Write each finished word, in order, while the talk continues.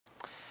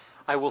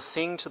I will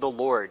sing to the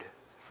Lord,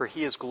 for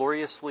he is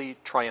gloriously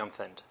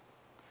triumphant.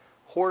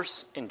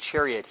 Horse and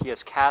chariot he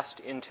has cast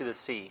into the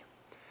sea.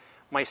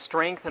 My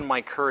strength and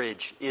my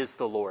courage is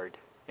the Lord,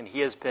 and he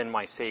has been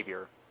my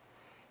Savior.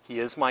 He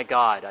is my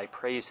God, I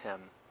praise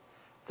him.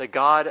 The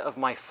God of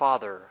my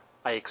father,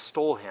 I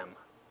extol him.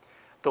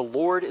 The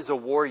Lord is a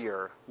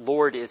warrior,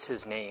 Lord is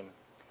his name.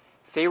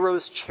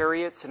 Pharaoh's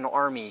chariots and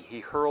army he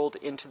hurled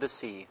into the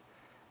sea.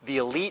 The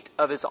elite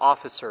of his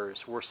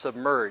officers were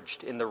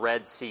submerged in the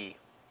Red Sea.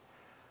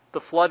 The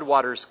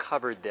floodwaters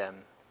covered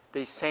them.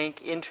 They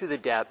sank into the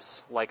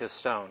depths like a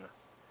stone.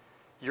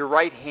 Your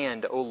right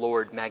hand, O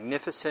Lord,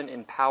 magnificent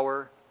in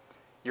power.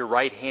 Your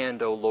right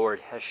hand, O Lord,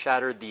 has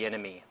shattered the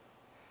enemy.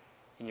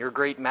 In your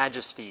great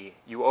majesty,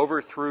 you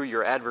overthrew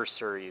your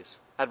adversaries.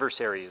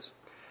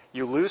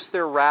 You loosed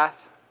their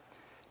wrath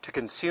to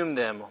consume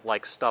them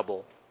like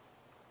stubble.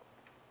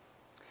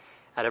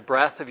 At a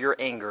breath of your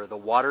anger, the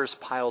waters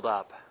piled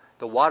up.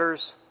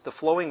 The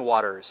flowing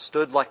waters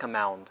stood like a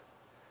mound.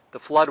 The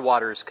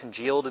floodwaters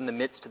congealed in the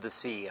midst of the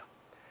sea.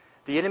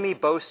 The enemy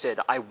boasted,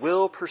 I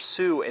will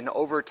pursue and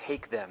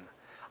overtake them.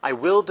 I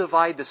will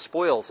divide the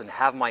spoils and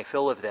have my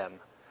fill of them.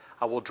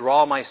 I will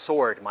draw my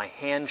sword, my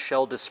hand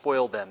shall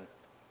despoil them.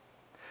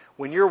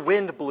 When your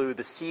wind blew,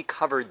 the sea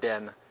covered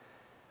them.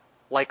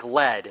 Like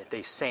lead,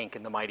 they sank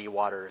in the mighty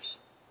waters.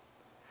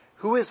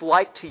 Who is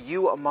like to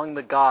you among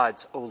the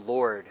gods, O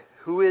Lord?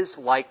 Who is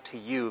like to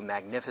you,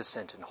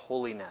 magnificent in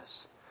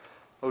holiness?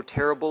 O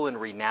terrible in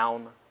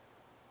renown,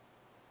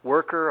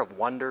 worker of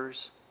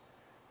wonders,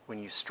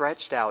 when you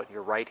stretched out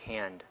your right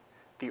hand,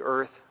 the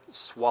earth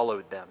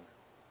swallowed them.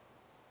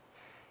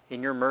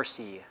 In your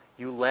mercy,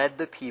 you led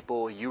the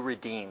people you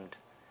redeemed.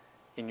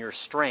 In your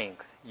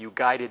strength, you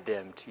guided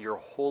them to your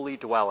holy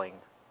dwelling.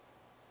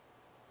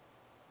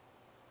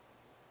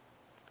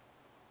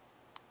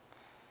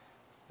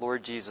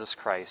 Lord Jesus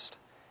Christ,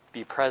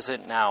 be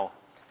present now,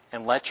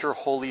 and let your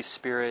Holy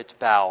Spirit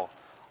bow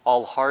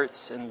all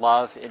hearts in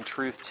love and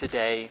truth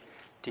today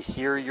to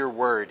hear your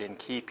word and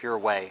keep your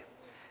way.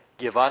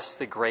 Give us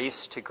the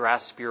grace to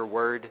grasp your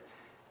word,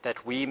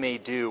 that we may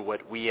do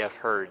what we have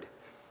heard.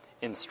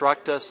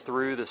 Instruct us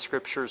through the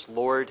Scriptures,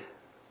 Lord,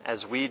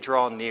 as we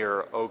draw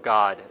near, O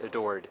God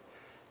adored.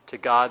 To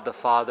God the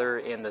Father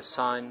and the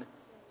Son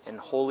and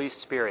Holy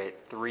Spirit,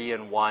 three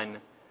in one.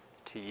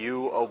 To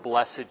you, O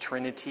blessed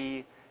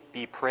Trinity,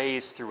 be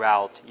praised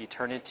throughout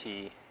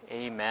eternity.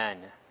 Amen.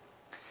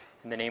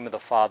 In the name of the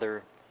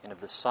Father, and of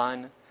the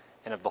Son,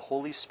 and of the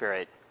Holy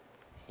Spirit.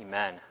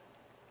 Amen.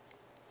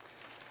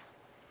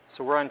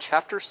 So we're on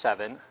chapter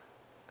 7,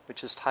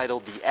 which is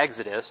titled The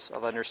Exodus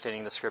of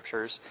Understanding the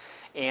Scriptures.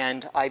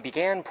 And I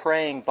began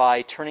praying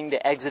by turning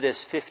to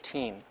Exodus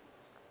 15.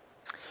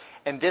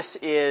 And this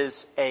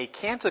is a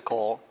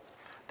canticle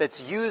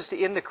that's used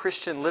in the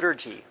Christian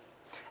liturgy.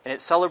 And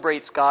it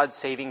celebrates God's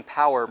saving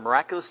power,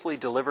 miraculously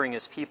delivering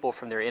his people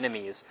from their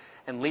enemies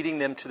and leading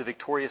them to the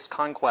victorious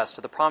conquest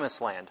of the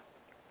Promised Land.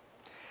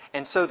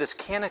 And so this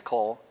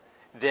canticle,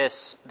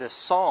 this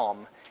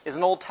psalm, is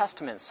an Old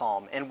Testament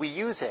psalm, and we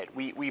use it,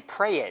 we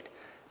pray it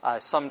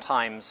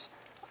sometimes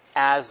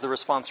as the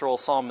responsorial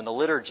psalm in the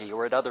liturgy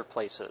or at other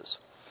places.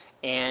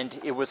 And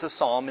it was a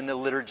psalm in the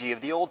liturgy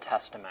of the Old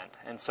Testament,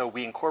 and so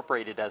we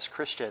incorporate it as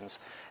Christians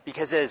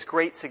because it has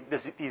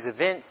these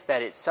events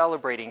that it's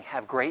celebrating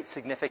have great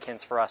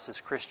significance for us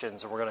as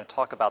Christians, and we're going to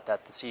talk about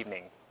that this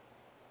evening.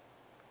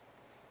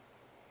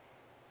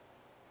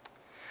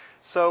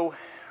 So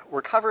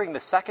we're covering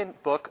the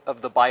second book of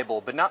the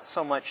Bible, but not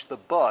so much the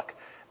book,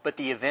 but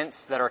the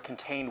events that are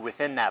contained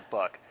within that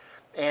book.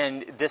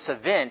 And this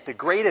event, the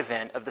great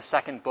event of the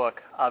second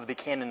book of the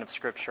canon of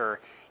Scripture,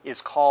 is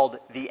called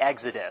the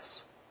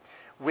Exodus,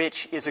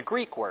 which is a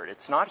Greek word.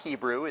 It's not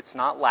Hebrew, it's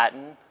not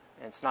Latin,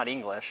 and it's not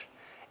English.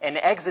 And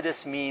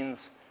Exodus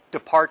means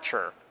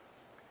departure.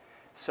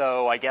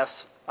 So I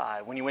guess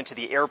when you went to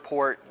the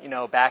airport,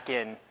 back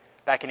in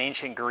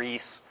ancient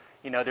Greece,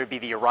 there'd be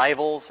the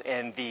arrivals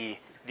and the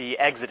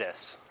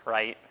exodus,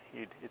 right?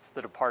 It's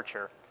the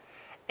departure.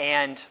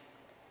 And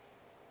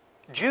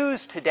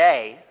Jews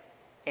today,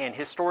 and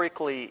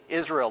historically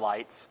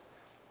Israelites,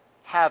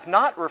 have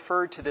not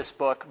referred to this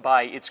book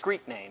by its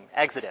Greek name,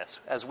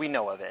 Exodus, as we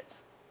know of it.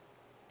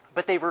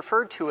 But they've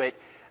referred to it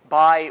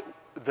by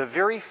the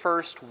very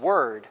first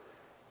word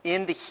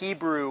in the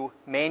Hebrew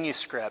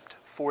manuscript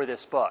for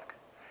this book.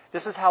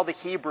 This is how the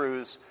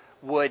Hebrews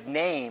would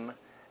name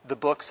the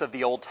books of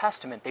the Old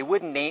Testament. They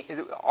wouldn't name,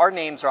 our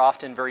names are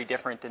often very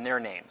different than their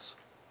names.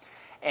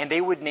 And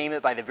they would name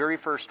it by the very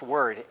first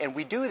word. And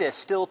we do this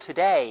still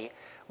today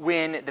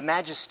when the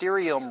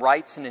magisterium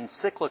writes an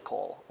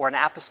encyclical or an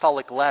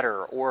apostolic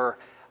letter or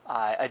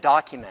a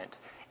document.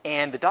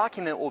 And the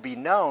document will be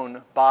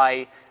known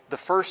by the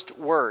first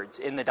words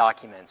in the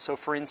document. So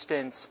for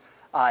instance,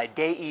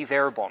 Dei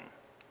Verbum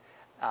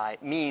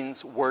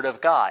means Word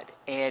of God.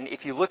 And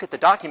if you look at the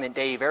document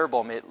Dei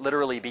Verbum, it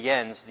literally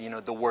begins,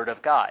 the Word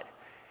of God.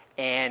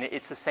 And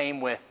it's the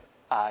same with,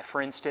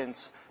 for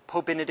instance,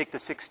 Pope Benedict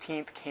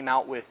XVI came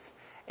out with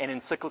an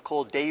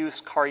encyclical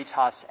Deus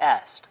Caritas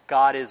Est,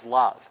 God is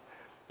love.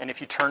 And if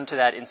you turn to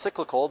that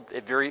encyclical,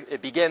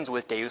 it begins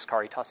with Deus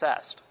Caritas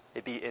Est,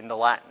 in the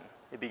Latin.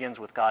 It begins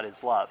with God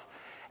is love.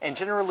 And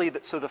generally,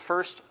 so the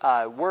first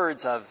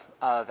words of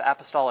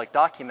apostolic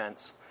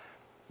documents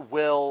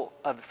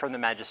from the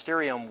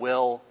magisterium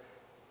will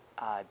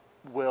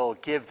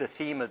give the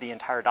theme of the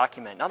entire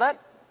document. Now, that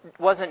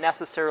wasn't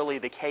necessarily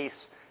the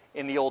case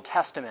in the Old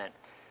Testament.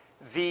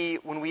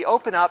 When we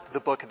open up the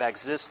book of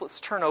Exodus,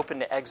 let's turn open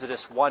to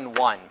Exodus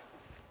 1:1.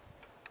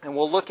 And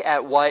we'll look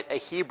at what a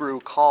Hebrew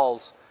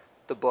calls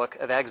the book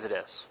of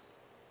Exodus.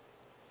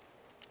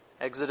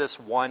 Exodus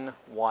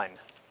 1:1.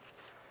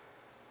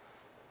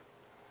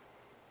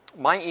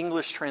 My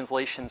English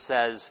translation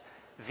says,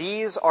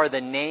 "These are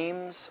the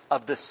names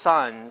of the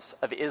sons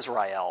of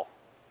Israel."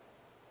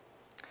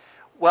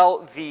 Well,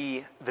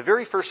 the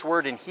very first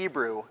word in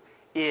Hebrew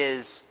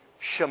is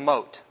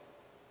Shemot.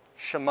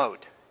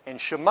 Shemot. And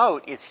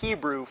Shemot is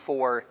Hebrew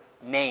for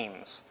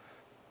names.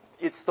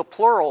 It's the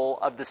plural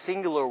of the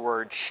singular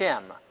word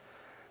Shem.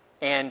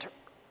 And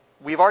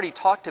we've already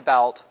talked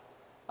about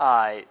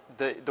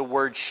the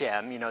word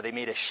Shem. You know, they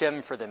made a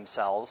Shem for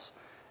themselves.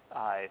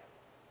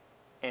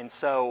 And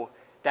so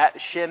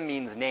that Shem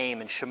means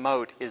name, and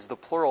Shemot is the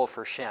plural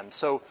for Shem.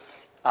 So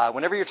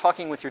whenever you're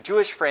talking with your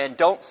Jewish friend,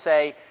 don't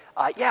say,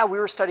 yeah, we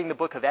were studying the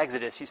book of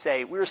Exodus. You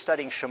say, we were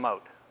studying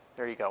Shemot.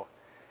 There you go.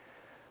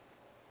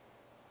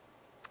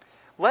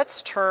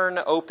 Let's turn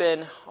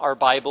open our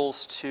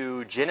Bibles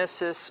to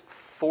Genesis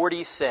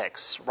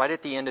 46, right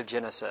at the end of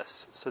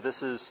Genesis. So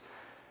this is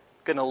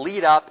going to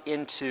lead up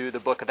into the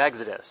book of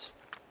Exodus.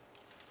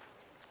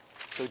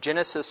 So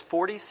Genesis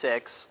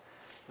 46,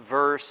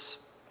 verse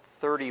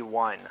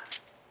 31.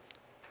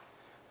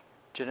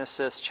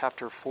 Genesis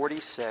chapter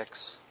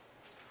 46,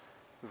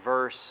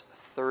 verse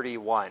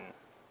 31.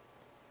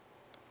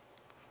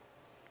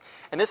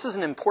 And this is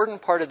an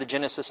important part of the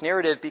Genesis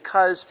narrative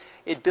because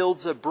it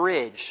builds a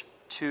bridge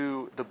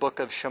to the book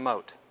of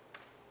Shemot.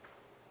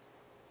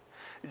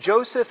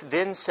 Joseph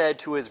then said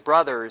to his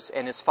brothers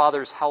and his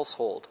father's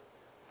household,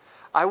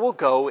 "I will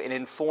go and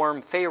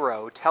inform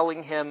Pharaoh,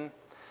 telling him,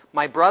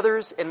 'My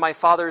brothers and my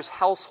father's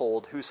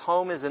household, whose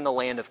home is in the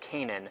land of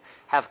Canaan,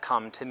 have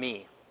come to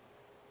me.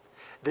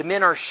 The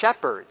men are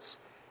shepherds,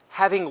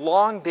 having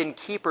long been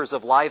keepers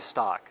of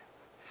livestock,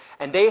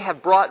 and they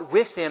have brought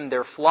with them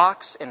their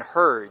flocks and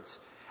herds,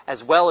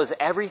 as well as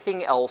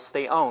everything else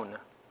they own.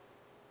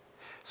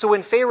 So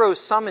when Pharaoh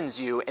summons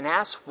you and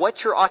asks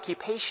what your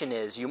occupation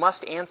is, you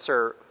must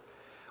answer,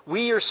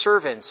 "We, your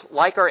servants,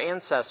 like our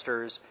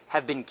ancestors,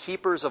 have been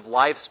keepers of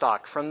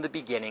livestock from the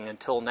beginning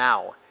until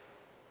now,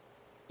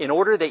 in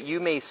order that you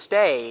may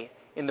stay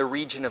in the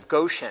region of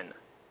Goshen,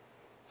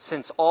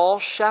 since all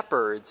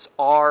shepherds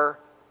are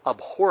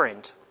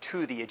abhorrent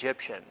to the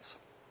Egyptians."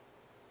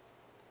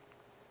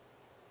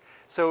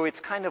 So it's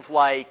kind of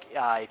like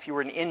if you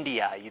were in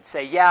India, you'd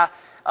say, yeah,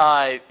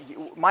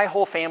 my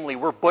whole family,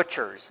 we're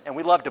butchers, and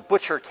we love to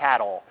butcher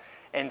cattle.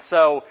 And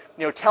so,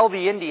 tell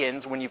the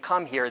Indians when you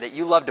come here that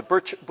you love to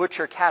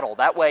butcher cattle.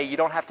 That way you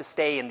don't have to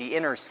stay in the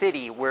inner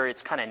city where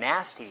it's kind of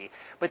nasty,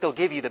 but they'll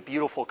give you the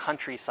beautiful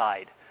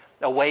countryside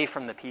away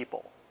from the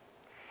people.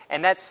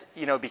 And that's,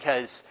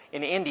 because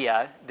in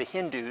India, the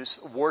Hindus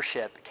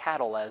worship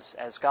cattle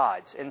as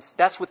gods. And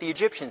that's what the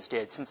Egyptians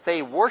did. Since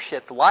they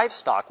worshipped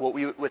livestock,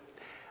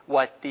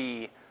 what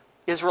the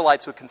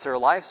Israelites would consider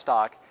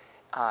livestock,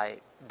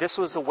 this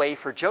was a way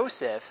for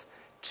Joseph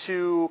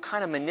to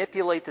kind of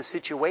manipulate the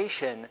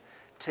situation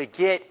to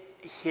get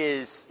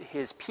his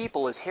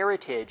people, his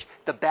heritage,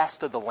 the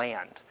best of the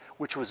land,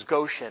 which was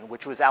Goshen,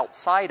 which was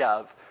outside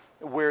of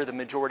where the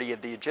majority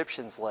of the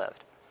Egyptians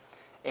lived.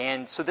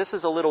 And so this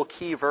is a little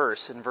key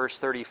verse in verse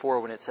 34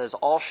 when it says,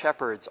 "All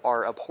shepherds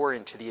are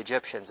abhorrent to the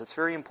Egyptians." It's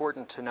very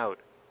important to note.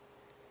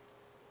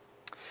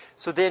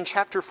 So then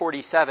chapter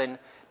 47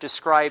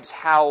 describes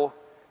how,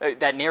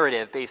 that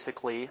narrative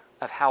basically,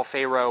 of how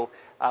Pharaoh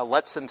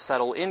lets them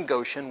settle in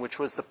Goshen, which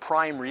was the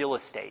prime real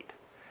estate.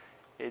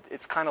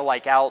 It's kind of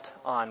like out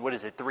on,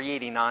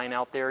 389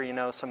 out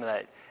there, some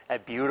of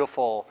that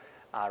beautiful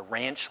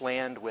ranch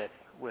land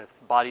with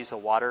bodies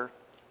of water.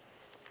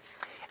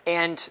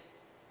 And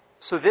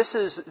so this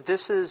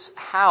is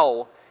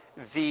how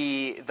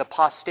the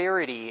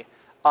posterity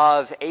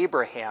of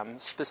Abraham,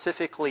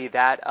 specifically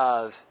that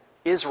of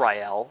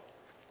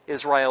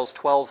Israel's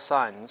 12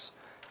 sons,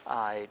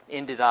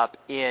 ended up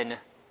in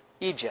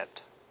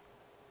Egypt.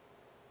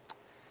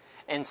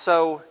 And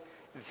so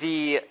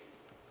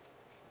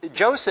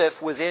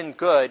Joseph was in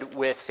good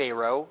with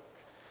Pharaoh.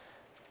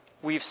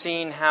 We've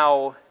seen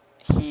how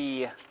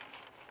he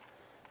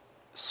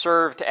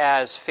served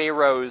as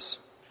Pharaoh's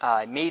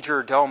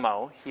major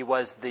domo. He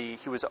was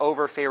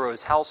over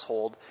Pharaoh's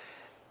household.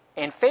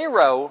 And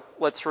Pharaoh,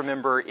 let's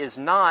remember, is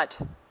not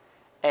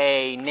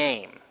a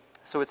name.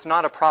 So it's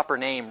not a proper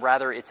name,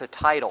 rather it's a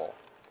title.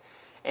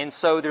 And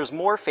so there's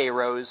more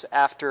pharaohs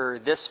after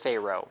this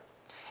Pharaoh.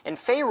 And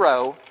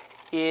Pharaoh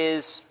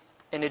is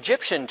an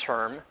Egyptian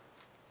term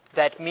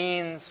that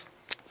means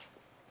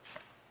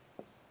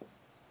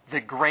the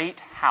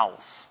great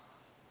house.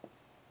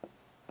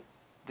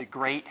 The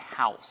great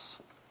house.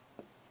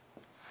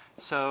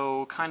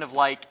 So kind of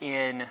like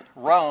in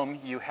Rome,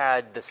 you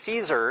had the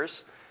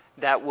Caesars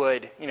that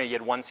would, you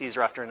had one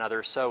Caesar after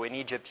another. So in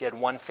Egypt, you had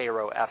one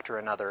Pharaoh after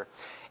another.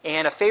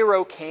 And a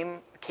Pharaoh came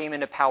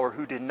into power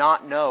who did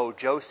not know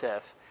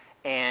Joseph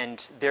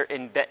and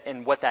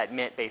what that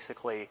meant,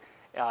 basically,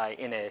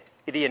 in a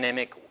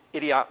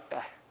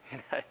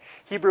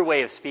Hebrew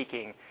way of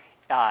speaking,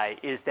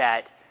 is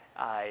that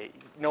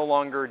no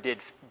longer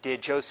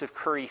did Joseph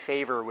curry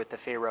favor with the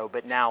Pharaoh,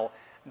 but now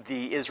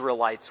the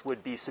Israelites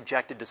would be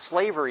subjected to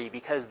slavery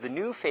because the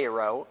new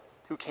Pharaoh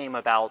who came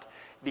about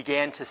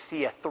began to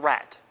see a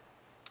threat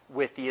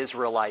with the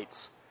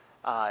Israelites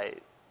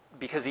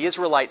because the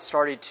Israelites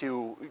started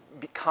to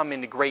come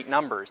into great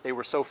numbers. They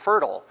were so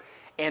fertile.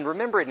 And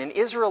remember, in an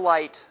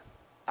Israelite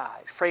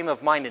frame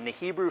of mind, in the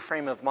Hebrew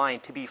frame of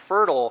mind, to be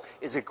fertile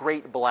is a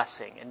great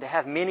blessing. And to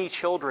have many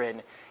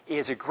children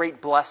is a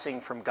great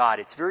blessing from God.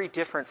 It's very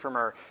different from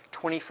our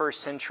 21st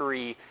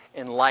century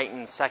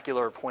enlightened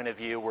secular point of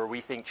view where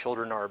we think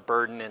children are a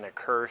burden and a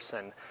curse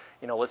and,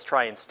 let's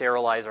try and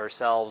sterilize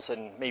ourselves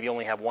and maybe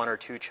only have one or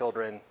two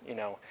children,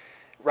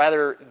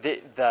 Rather,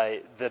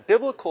 the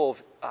biblical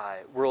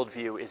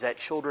worldview is that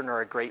children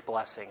are a great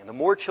blessing. And the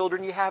more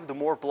children you have, the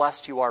more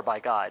blessed you are by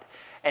God.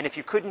 And if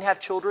you couldn't have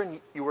children,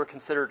 you were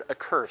considered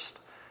accursed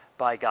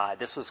by God.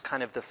 This was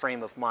kind of the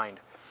frame of mind.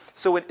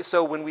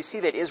 So when we see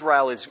that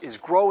Israel is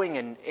growing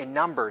in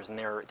numbers and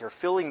they're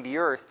filling the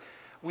earth,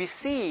 we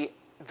see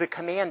the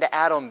command to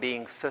Adam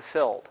being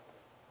fulfilled.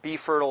 Be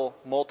fertile,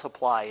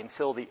 multiply, and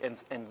fill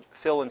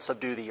and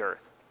subdue the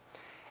earth.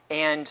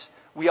 And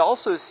we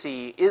also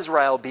see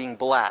Israel being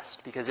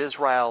blessed because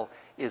Israel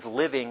is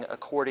living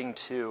according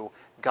to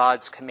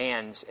God's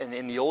commands. And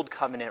in the Old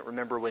Covenant,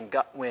 remember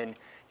when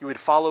you would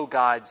follow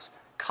God's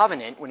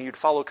covenant, when you'd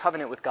follow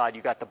covenant with God,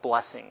 you got the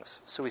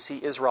blessings. So we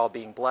see Israel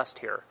being blessed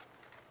here.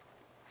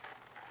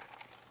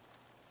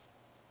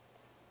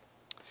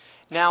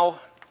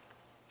 Now,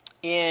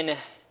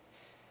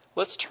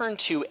 let's turn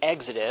to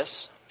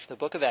Exodus, the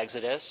book of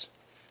Exodus,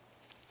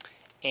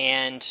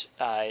 and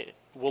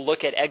we'll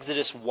look at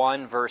Exodus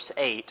 1, verse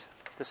 8.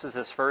 This is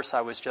this verse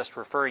I was just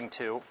referring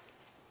to.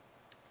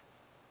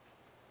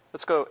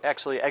 Let's go,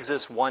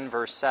 Exodus 1,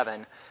 verse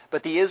 7.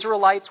 But the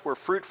Israelites were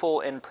fruitful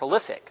and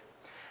prolific.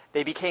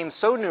 They became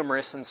so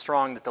numerous and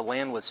strong that the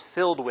land was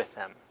filled with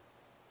them.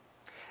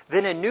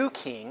 Then a new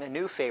king, a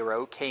new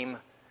Pharaoh,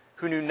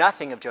 who knew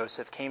nothing of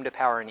Joseph, came to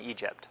power in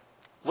Egypt.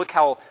 Look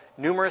how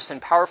numerous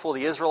and powerful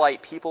the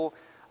Israelite people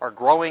are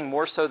growing,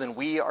 more so than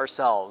we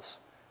ourselves.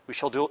 We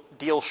shall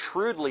deal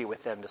shrewdly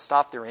with them to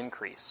stop their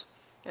increase.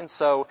 And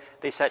so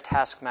they set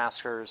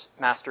taskmasters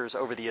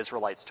over the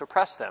Israelites to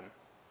oppress them.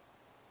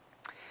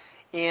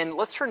 And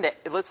let's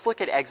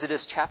look at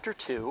Exodus chapter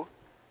 2,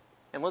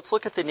 and let's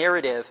look at the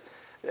narrative.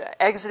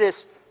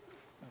 Exodus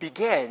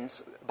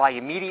begins by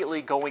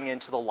immediately going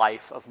into the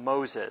life of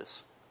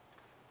Moses.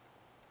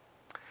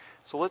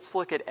 So let's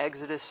look at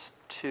Exodus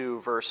 2,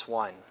 verse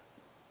 1.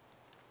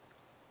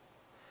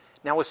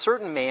 Now a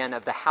certain man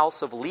of the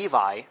house of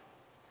Levi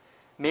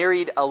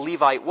married a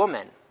Levite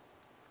woman,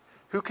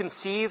 who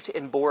conceived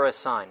and bore a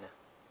son.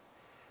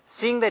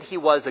 Seeing that he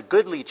was a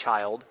goodly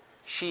child,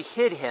 she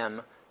hid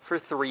him for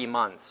 3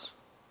 months.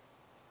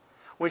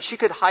 When she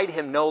could hide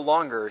him no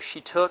longer,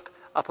 she took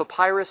a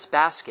papyrus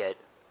basket,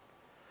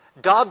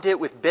 daubed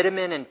it with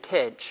bitumen and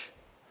pitch,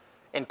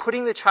 and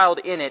putting the child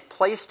in it,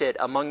 placed it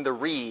among the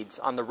reeds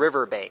on the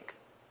river bank.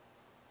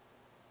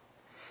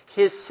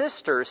 His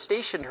sister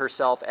stationed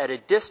herself at a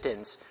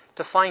distance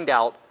to find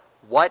out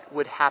what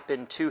would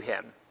happen to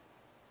him.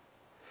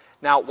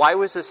 Now, why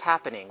was this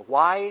happening?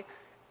 Why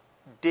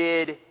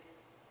did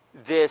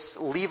this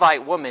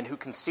Levite woman who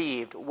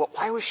conceived,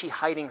 why was she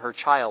hiding her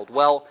child?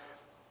 Well,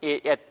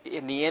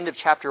 in the end of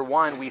chapter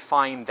 1, we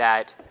find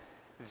that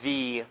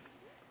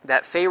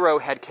Pharaoh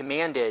had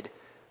commanded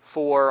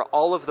for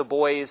all of the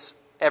boys,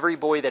 every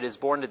boy that is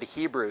born to the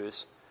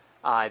Hebrews,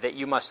 that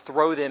you must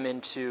throw them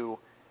into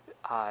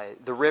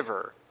the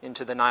river,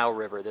 into the Nile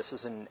River. This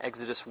is in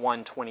Exodus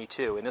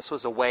 1:22. And this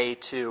was a way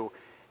to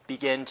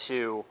begin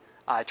to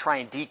try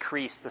and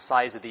decrease the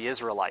size of the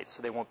Israelites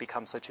so they won't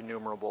become such a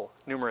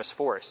numerous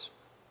force.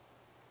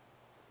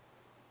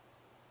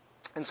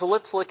 And so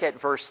let's look at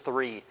verse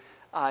 3.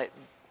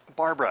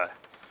 Barbara,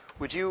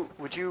 would you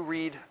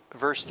read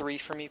verse 3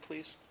 for me,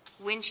 please?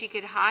 When she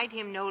could hide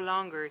him no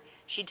longer,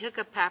 she took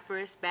a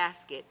papyrus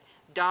basket,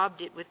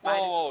 daubed it with...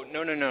 Oh,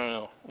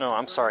 no,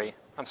 I'm sorry.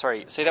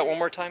 Say that one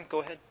more time. Go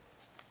ahead.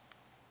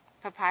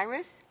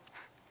 Papyrus?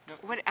 No,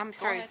 what? I'm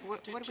sorry.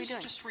 What are we doing?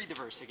 Just read the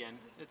verse again.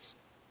 It's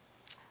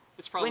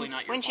probably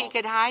not your When fault. she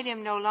could hide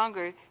him no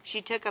longer,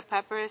 she took a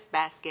papyrus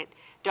basket,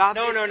 daubed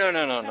it...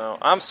 No.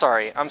 I'm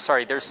sorry.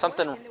 There's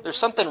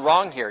something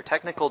wrong here.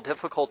 Technical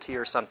difficulty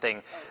or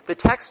something. The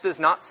text does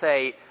not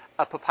say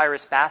a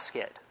papyrus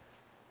basket.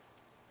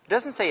 It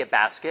doesn't say a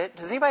basket.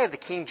 Does anybody have the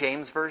King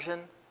James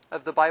Version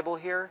of the Bible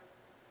here?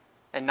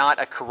 And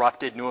not a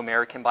corrupted New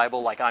American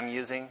Bible like I'm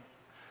using?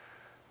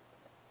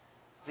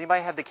 Does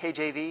anybody have the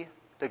KJV?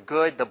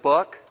 The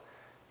book?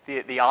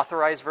 The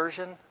authorized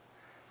version?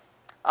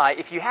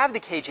 If you have the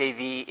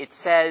KJV, it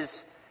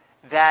says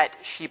that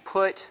she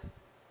put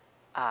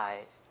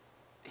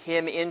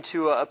him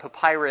into a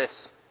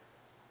papyrus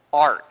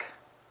ark.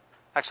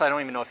 Actually, I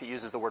don't even know if it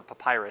uses the word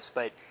papyrus,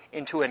 but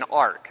into an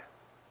ark.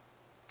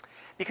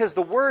 Because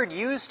the word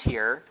used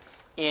here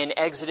in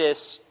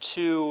Exodus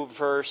 2,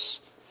 verse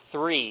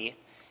 3,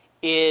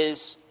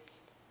 is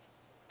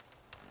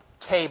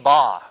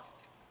teba.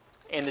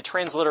 And the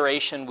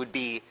transliteration would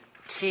be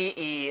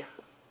Teba,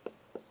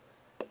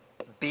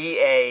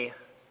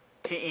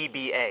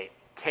 Teba,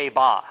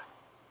 teba.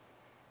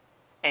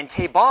 And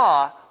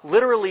teba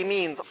literally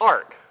means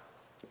ark.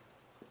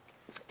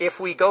 If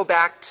we go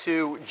back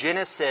to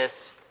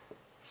Genesis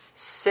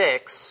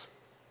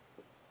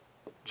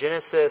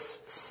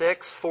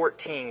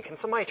 6:14. Can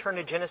somebody turn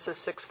to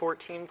Genesis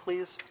 6:14,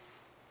 please?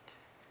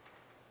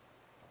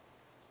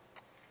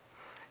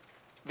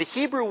 The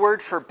Hebrew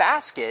word for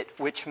basket,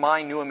 which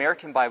my New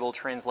American Bible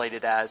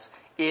translated as,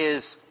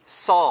 is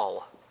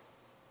Saul.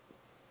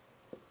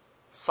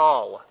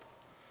 Saul.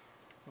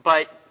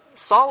 But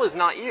Saul is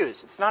not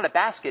used. It's not a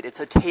basket,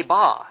 it's a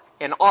teba,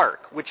 an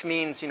ark, which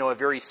means, a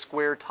very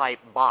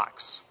square-type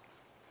box.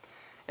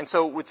 And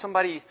so would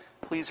somebody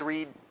please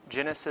read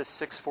Genesis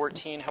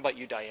 6:14? How about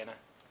you, Diana?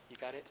 You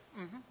got it?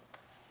 Mm-hmm.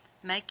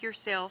 Make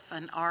yourself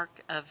an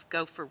ark of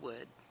gopher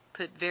wood.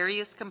 Put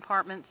various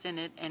compartments in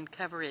it and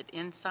cover it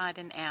inside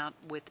and out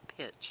with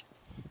pitch.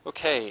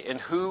 Okay,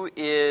 and who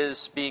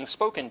is being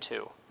spoken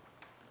to?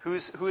 Who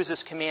is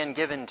this command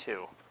given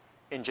to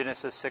in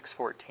Genesis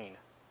 6:14?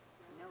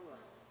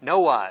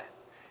 Noah.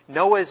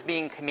 Noah is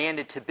being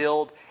commanded to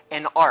build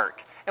an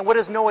ark. And what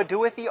does Noah do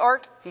with the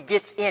ark? He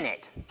gets in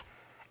it.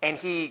 And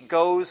he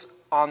goes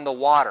on the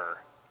water,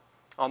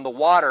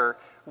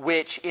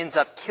 which ends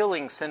up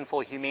killing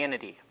sinful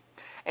humanity.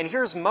 And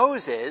here's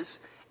Moses,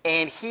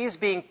 and he's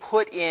being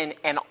put in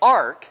an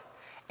ark,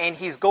 and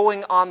he's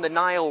going on the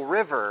Nile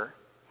River.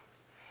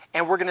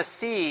 And we're going to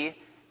see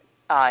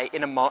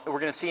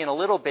in a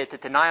little bit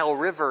that the Nile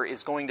River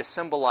is going to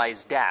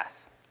symbolize death.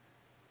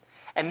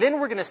 And then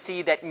we're going to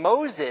see that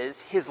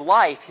Moses, his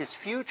life, his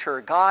future,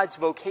 God's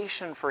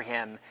vocation for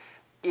him,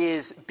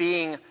 is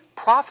being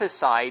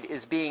prophesied,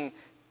 is being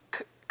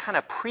kind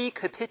of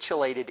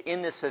pre-capitulated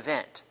in this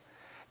event.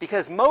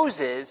 Because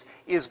Moses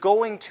is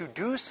going to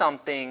do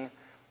something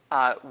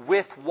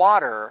with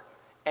water,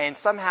 and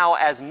somehow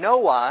as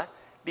Noah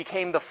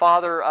became the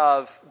father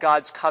of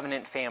God's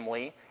covenant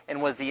family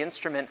and was the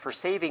instrument for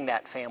saving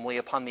that family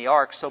upon the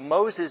ark, so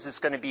Moses is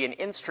going to be an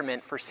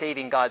instrument for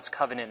saving God's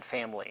covenant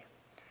family.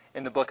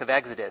 In the book of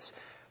Exodus,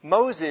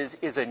 Moses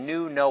is a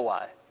new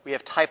Noah. We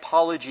have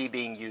typology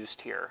being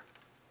used here.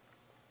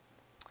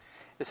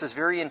 This is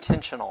very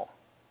intentional.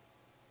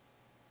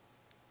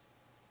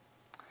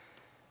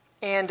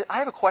 And I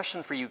have a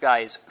question for you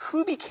guys.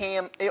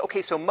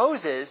 So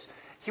Moses,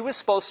 he was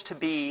supposed to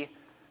be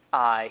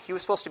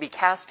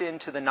cast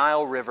into the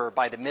Nile River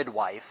by the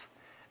midwife,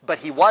 but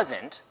he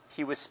wasn't.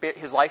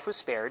 His life was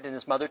spared, and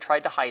his mother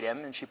tried to hide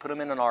him, and she put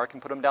him in an ark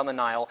and put him down the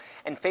Nile.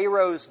 And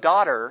Pharaoh's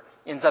daughter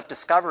ends up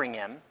discovering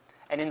him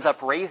and ends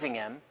up raising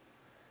him.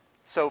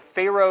 So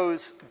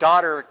Pharaoh's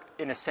daughter,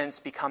 in a sense,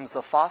 becomes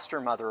the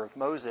foster mother of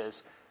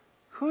Moses.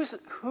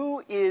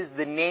 Who is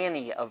the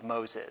nanny of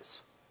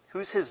Moses?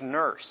 Who's his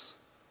nurse?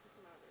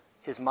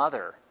 His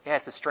mother. Yeah,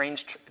 it's a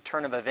strange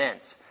turn of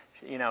events.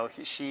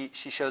 She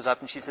shows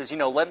up and she says,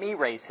 let me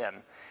raise him.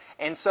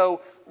 And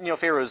so,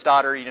 Pharaoh's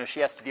daughter, she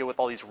has to deal with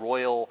all these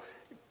royal,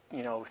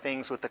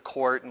 things with the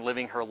court and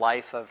living her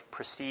life of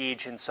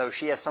prestige. And so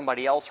she has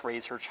somebody else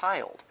raise her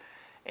child.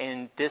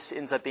 And this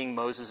ends up being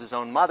Moses'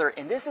 own mother.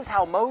 And this is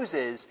how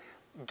Moses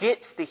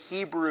gets the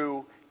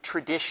Hebrew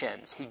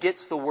traditions. He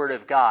gets the Word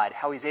of God,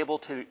 how he's able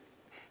to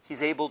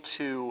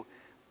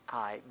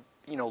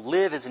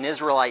live as an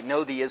Israelite,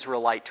 know the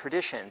Israelite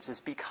traditions,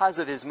 is because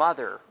of his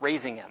mother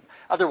raising him.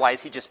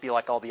 Otherwise, he'd just be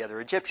like all the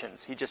other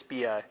Egyptians. He'd just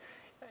be a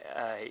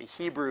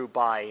Hebrew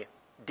by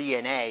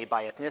DNA,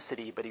 by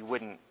ethnicity, but he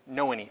wouldn't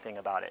know anything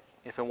about it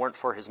if it weren't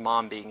for his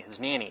mom being his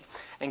nanny.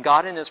 And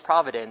God in his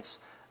providence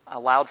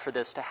allowed for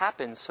this to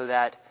happen so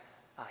that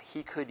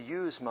he could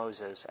use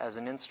Moses as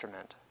an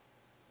instrument.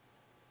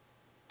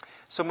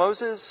 So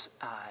Moses,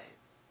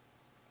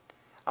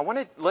 I want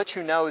to let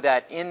you know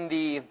that in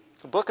the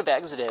book of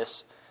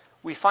Exodus,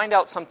 we find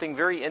out something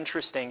very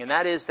interesting, and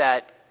that is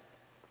that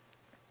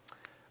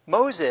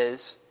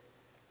Moses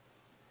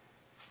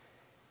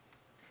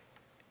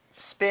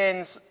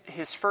spends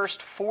his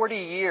first 40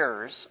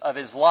 years of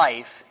his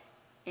life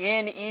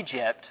in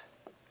Egypt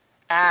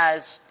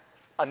as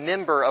a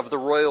member of the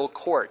royal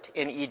court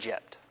in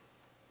Egypt.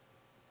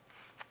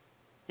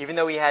 Even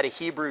though he had a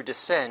Hebrew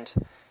descent,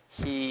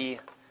 he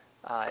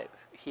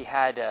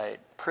had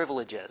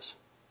privileges.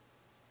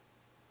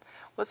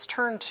 Let's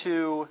turn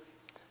to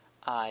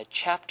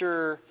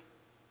chapter...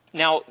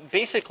 Now,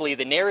 basically,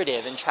 the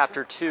narrative in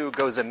chapter 2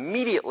 goes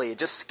immediately, it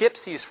just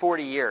skips these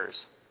 40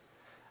 years,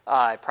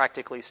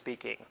 practically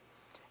speaking.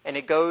 And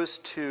it goes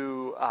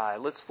to,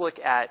 let's look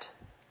at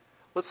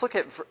Let's look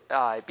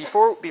at,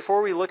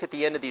 before we look at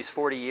the end of these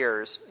 40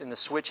 years, and the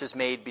switch is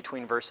made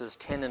between verses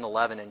 10 and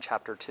 11 in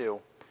chapter 2.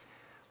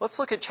 Let's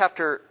look at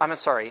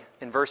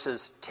in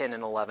verses 10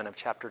 and 11 of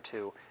chapter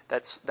 2.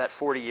 That's that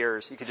 40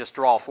 years. You could just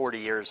draw 40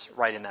 years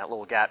right in that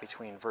little gap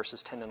between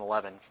verses 10 and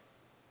 11.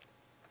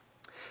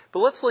 But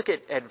let's look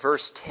at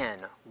verse 10.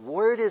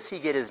 Where does he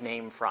get his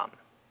name from?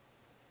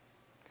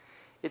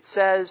 It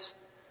says,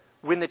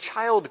 "When the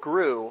child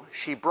grew,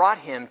 she brought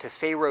him to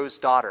Pharaoh's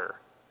daughter,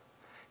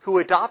 who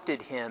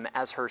adopted him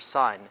as her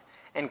son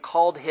and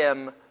called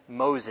him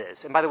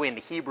Moses." And by the way, in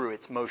the Hebrew,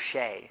 it's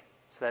Moshe.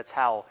 So that's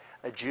how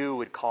a Jew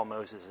would call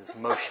Moses, is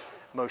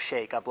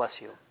Moshe. God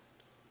bless you.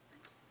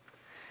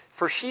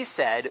 "For she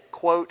said,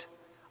 quote,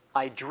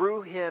 'I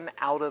drew him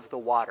out of the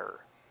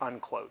water,'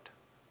 unquote."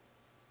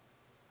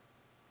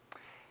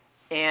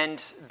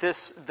 And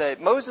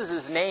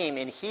Moses' name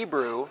in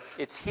Hebrew,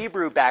 its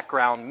Hebrew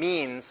background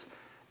means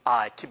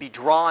to be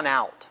drawn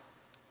out.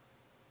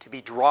 To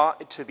be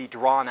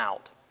drawn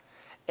out.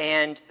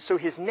 And so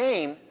his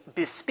name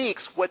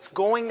bespeaks what's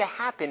going to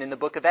happen in the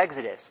book of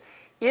Exodus.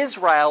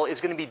 Israel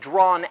is going to be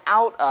drawn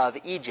out of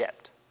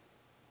Egypt.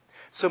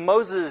 So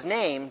Moses'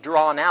 name,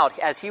 drawn out,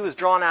 as he was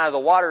drawn out of the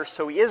water,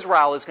 so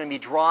Israel is going to be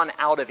drawn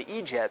out of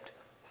Egypt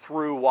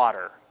through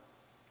water.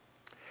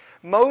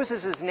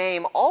 Moses'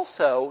 name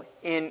also,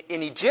 in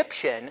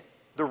Egyptian,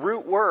 the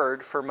root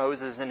word for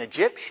Moses in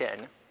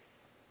Egyptian,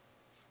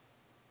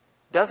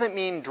 doesn't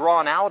mean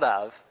drawn out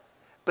of,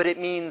 but it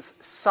means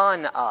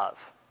son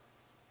of,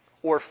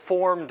 or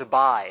formed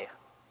by.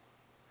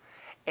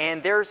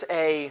 And there's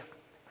a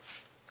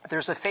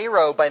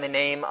pharaoh by the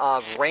name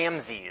of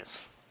Ramses.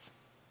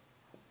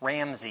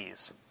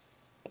 Ramses.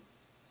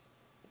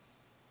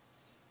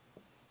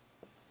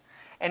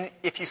 And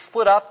if you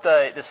split up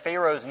this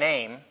pharaoh's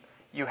name,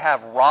 you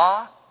have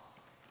Ra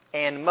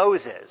and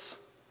Moses.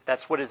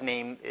 That's what his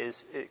name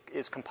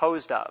is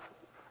composed of.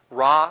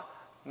 Ra,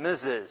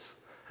 Moses.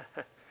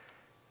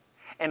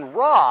 And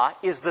Ra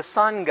is the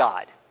sun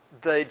god.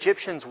 The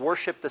Egyptians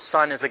worshiped the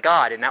sun as a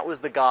god, and that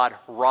was the god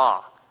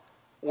Ra.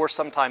 Or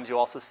sometimes you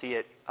also see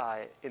it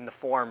in the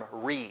form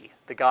Re,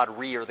 the god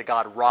Re or the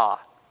god Ra.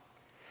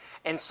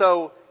 And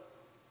so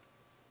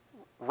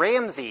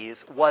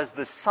Ramses was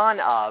the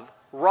son of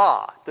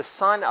Ra, the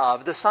son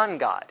of the sun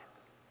god.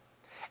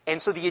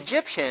 And so the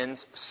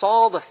Egyptians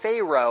saw the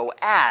Pharaoh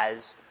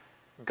as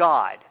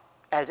God,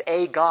 as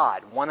a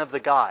god, one of the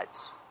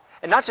gods.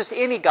 And not just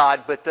any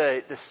god, but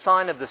the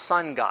son of the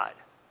sun god.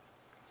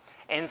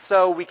 And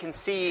so we can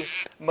see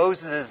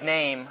Moses'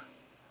 name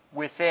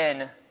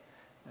within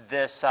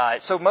this.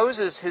 So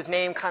Moses, his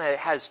name kind of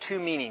has two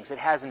meanings. It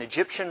has an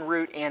Egyptian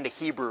root and a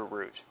Hebrew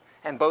root.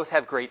 And both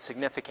have great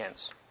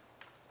significance.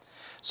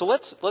 So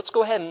let's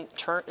go ahead and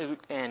turn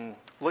and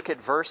look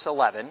at verse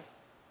 11.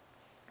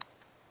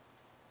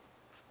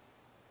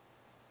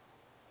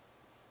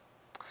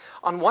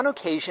 On one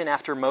occasion,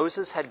 after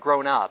Moses had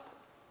grown up,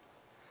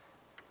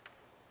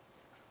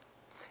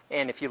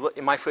 and if you look,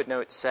 in my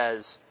footnote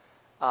says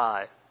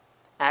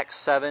Acts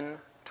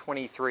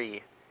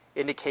 7:23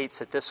 indicates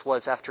that this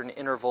was after an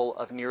interval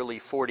of nearly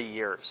 40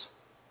 years.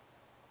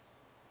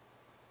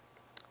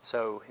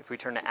 So if we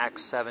turn to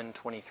Acts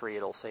 7:23,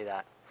 it'll say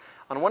that.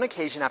 On one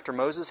occasion, after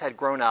Moses had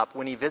grown up,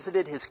 when he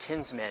visited his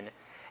kinsmen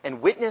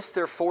and witnessed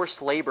their forced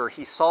labor,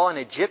 he saw an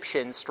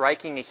Egyptian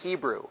striking a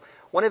Hebrew,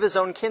 one of his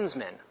own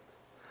kinsmen.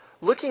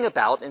 Looking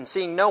about and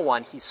seeing no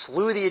one, he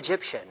slew the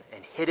Egyptian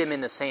and hid him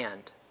in the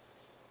sand.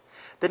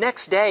 The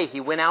next day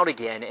he went out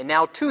again, and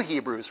now 2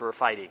 Hebrews were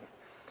fighting.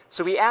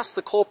 So he asked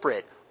the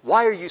culprit,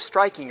 "Why are you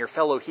striking your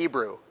fellow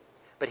Hebrew?"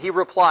 But he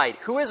replied,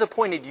 "Who has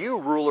appointed you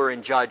ruler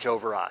and judge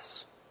over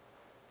us?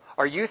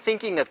 Are you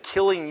thinking of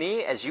killing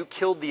me as you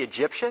killed the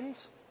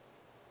Egyptians?"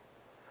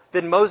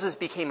 Then Moses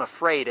became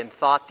afraid and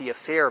thought the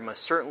affair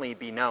must certainly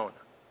be known.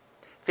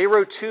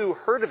 Pharaoh too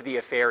heard of the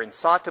affair and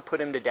sought to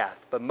put him to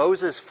death, but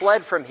Moses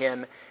fled from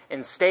him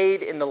and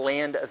stayed in the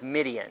land of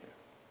Midian.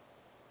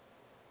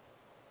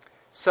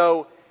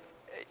 So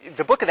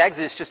the book of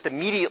Exodus just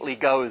immediately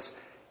goes,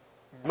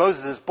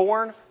 Moses is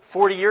born,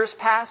 40 years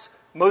pass,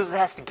 Moses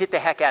has to get the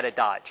heck out of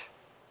Dodge.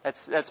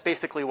 That's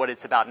basically what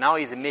it's about. Now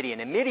he's in Midian.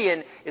 And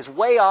Midian is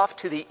way off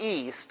to the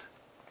east,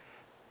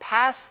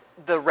 past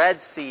the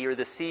Red Sea or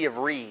the Sea of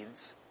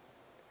Reeds.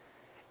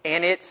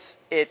 And it's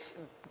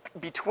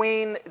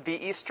between the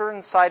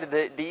eastern side of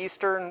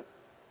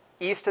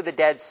east of the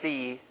Dead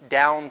Sea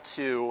down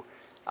to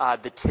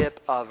the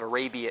tip of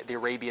Arabia, the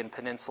Arabian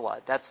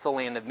Peninsula. That's the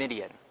land of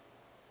Midian.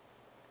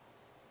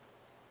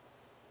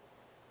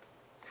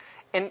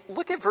 And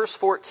look at verse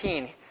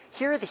 14.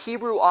 Here the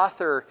Hebrew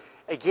author,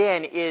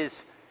 again,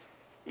 is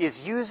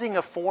using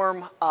a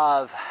form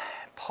of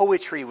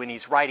poetry when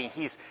he's writing.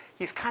 He's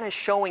kind of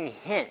showing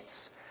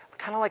hints,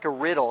 kind of like a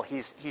riddle.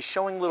 He's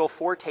showing little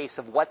foretastes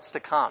of what's to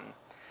come.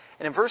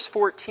 And in verse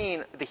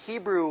 14, the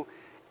Hebrew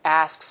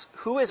asks,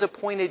 "Who has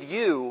appointed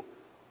you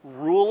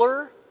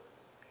ruler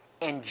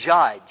and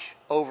judge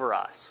over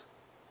us?"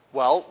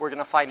 Well, we're going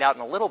to find out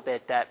in a little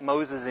bit that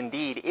Moses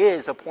indeed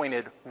is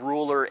appointed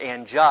ruler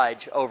and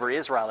judge over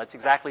Israel. That's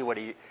exactly what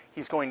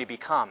he's going to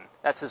become.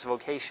 That's his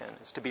vocation,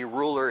 is to be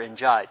ruler and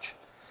judge.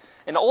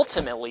 And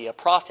ultimately a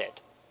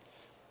prophet,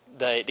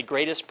 the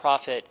greatest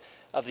prophet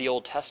of the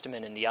Old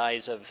Testament in the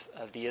eyes of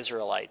the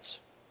Israelites.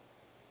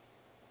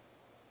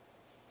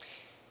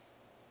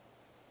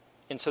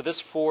 And so this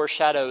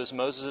foreshadows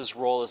Moses'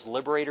 role as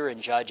liberator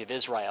and judge of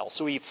Israel.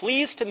 So he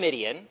flees to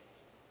Midian,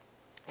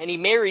 and he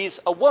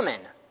marries a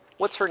woman.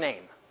 What's her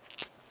name?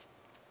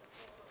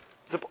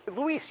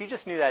 Luis, you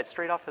just knew that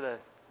straight off of the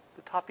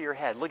top of your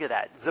head. Look at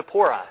that.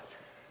 Zipporah.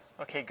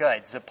 Okay,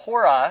 good.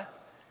 Zipporah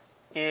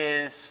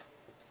is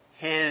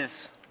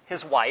his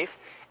wife,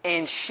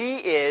 and she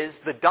is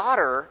the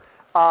daughter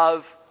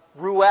of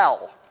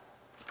Reuel.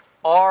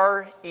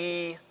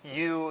 R-E-U-E-L.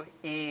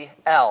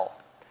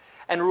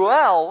 And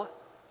Reuel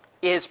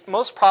is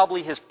most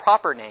probably his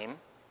proper name,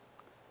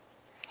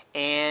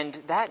 and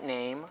that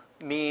name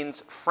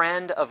means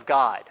friend of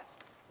God.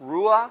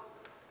 Ruah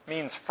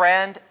means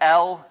friend.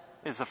 El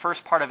is the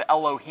first part of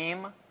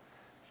Elohim.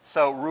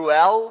 So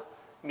Reuel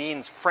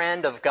means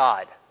friend of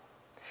God.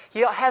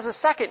 He has a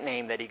second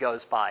name that he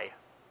goes by.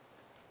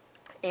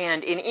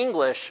 And in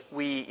English,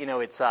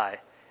 it's what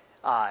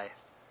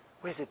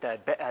is it, the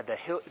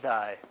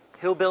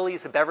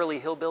Hillbillies, the Beverly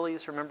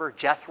Hillbillies, remember?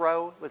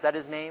 Jethro, was that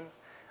his name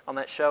on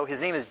that show?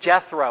 His name is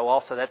Jethro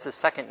also, that's his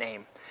second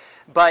name.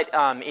 But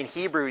in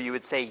Hebrew, you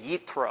would say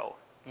Yitro.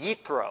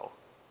 Yitro,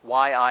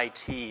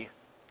 Y-I-T-R-O,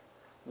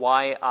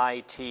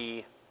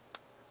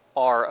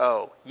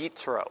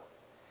 Yitro.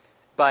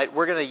 But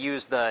we're going to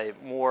use the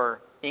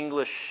more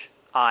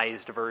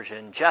Englishized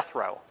version,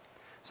 Jethro.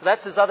 So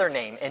that's his other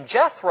name. And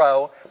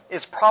Jethro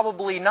is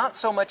probably not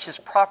so much his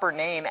proper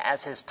name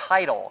as his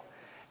title,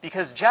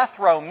 because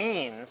Jethro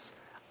means,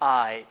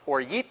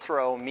 or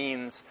Yitro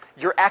means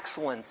your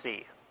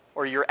excellency,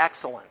 or your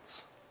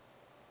excellence.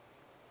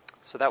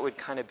 So that would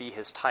kind of be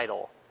his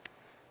title.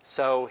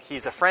 So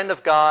he's a friend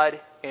of God,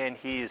 and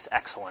he's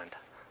excellent.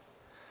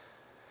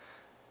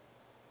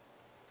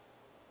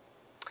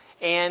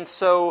 And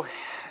so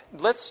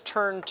let's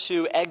turn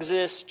to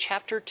Exodus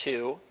chapter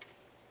 2,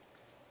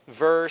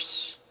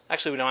 verse...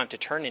 Actually, we don't have to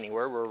turn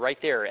anywhere. We're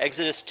right there.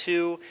 Exodus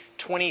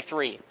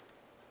 2:23.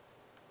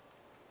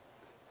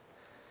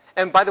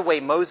 And by the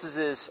way,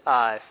 Moses'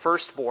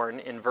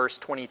 firstborn in verse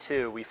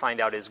 22, we find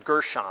out, is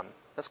Gershom.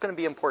 That's going to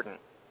be important.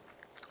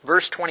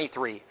 Verse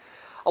 23.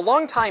 A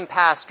long time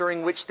passed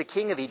during which the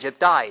king of Egypt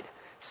died.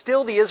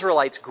 Still the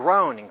Israelites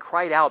groaned and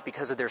cried out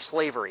because of their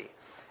slavery.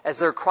 As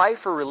their cry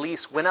for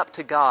release went up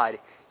to God,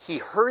 he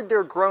heard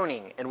their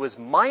groaning and was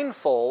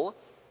mindful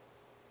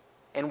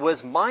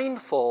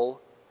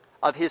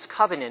of his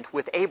covenant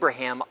with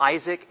Abraham,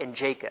 Isaac, and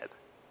Jacob.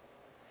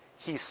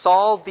 He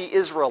saw the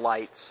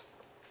Israelites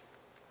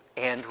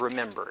and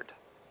remembered.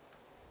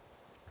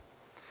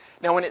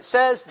 Now, when it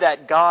says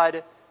that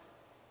God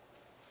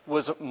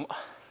was,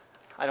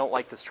 I don't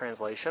like this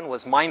translation,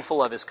 was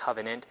mindful of his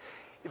covenant,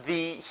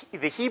 the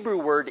Hebrew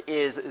word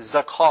is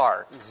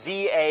zakar,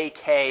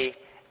 Z-A-K-A-R,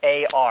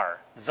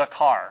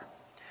 zakar.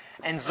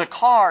 And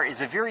zakar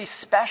is a very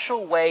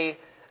special way,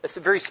 it's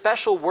a very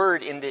special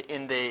word in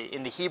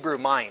the Hebrew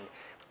mind,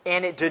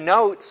 and it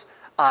denotes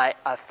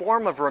a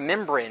form of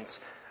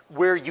remembrance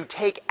where you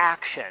take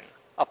action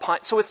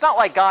upon. So it's not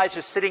like God's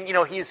just sitting,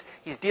 he's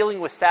dealing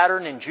with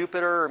Saturn and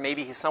Jupiter, or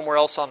maybe he's somewhere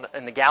else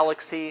in the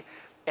galaxy,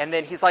 and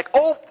then he's like,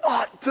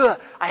 I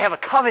have a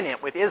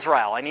covenant with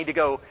Israel. I need to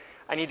go,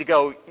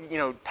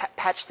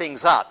 patch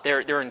things up.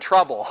 They're in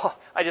trouble.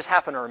 I just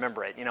happen to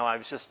remember it.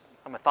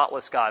 I'm a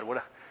thoughtless God.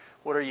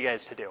 What are you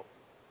guys to do?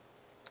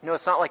 No,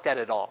 it's not like that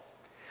at all.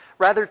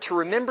 Rather, to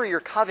remember your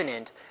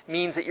covenant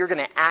means that you're going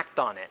to act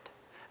on it.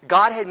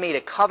 God had made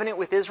a covenant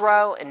with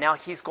Israel, and now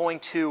he's going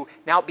to,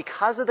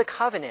 because of the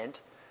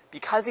covenant,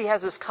 because he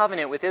has this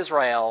covenant with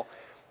Israel,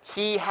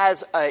 he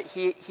has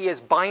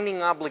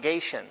binding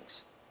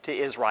obligations to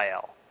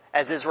Israel,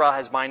 as Israel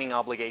has binding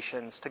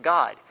obligations to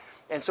God.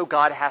 And so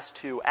God has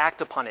to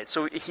act upon it.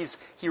 So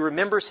he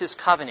remembers his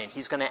covenant.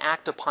 He's going to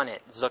act upon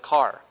it,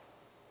 zakar.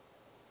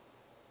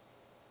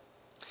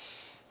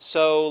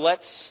 So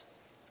let's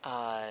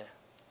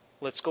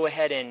go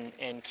ahead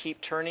and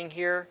keep turning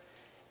here,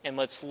 and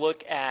let's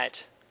look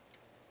at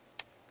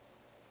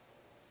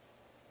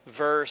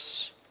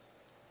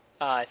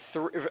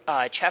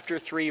chapter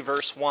 3,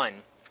 verse 1.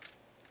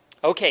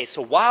 Okay,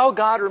 so while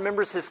God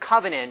remembers his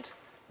covenant,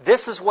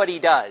 this is what he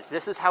does.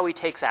 This is how he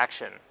takes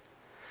action.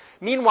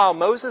 Meanwhile,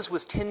 Moses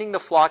was tending the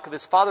flock of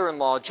his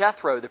father-in-law,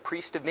 Jethro, the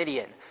priest of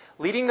Midian.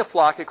 Leading the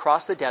flock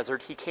across the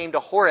desert, he came to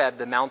Horeb,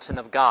 the mountain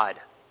of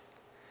God.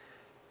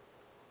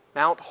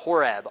 Mount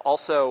Horeb,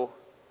 also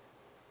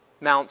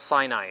Mount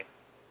Sinai,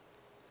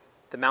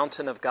 the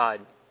mountain of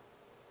God.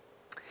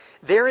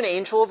 There an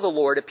angel of the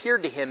Lord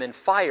appeared to him in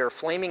fire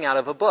flaming out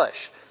of a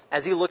bush.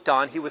 As he looked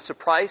on, he was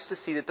surprised to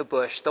see that the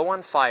bush, though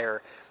on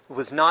fire,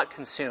 was not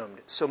consumed.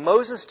 So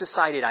Moses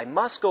decided, I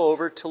must go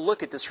over to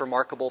look at this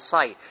remarkable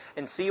sight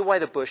and see why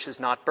the bush is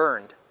not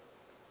burned.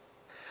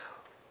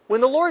 When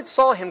the Lord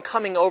saw him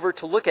coming over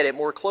to look at it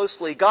more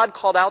closely, God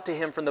called out to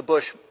him from the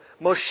bush,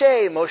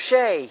 "Moshe,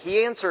 Moshe."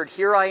 He answered,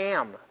 "Here I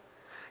am."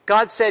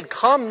 God said,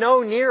 "Come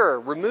no nearer.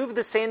 Remove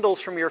the sandals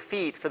from your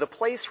feet, for the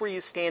place where you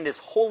stand is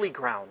holy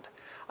ground.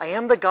 I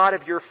am the God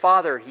of your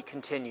father," he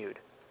continued,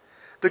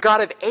 "the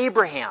God of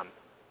Abraham,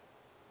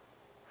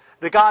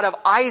 the God of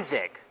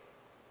Isaac,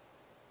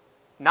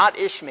 not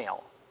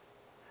Ishmael,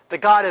 the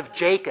God of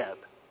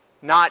Jacob,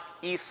 not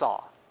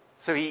Esau."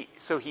 So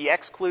he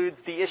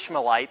excludes the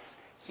Ishmaelites.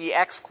 He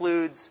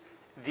excludes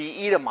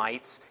the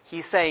Edomites.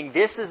 He's saying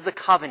this is the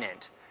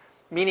covenant,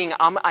 meaning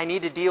I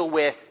need to deal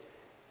with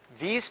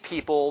these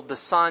people, the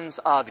sons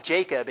of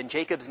Jacob, and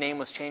Jacob's name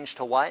was changed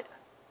to what?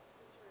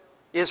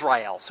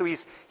 Israel. So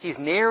he's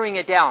narrowing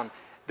it down.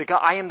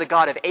 I am the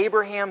God of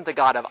Abraham, the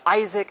God of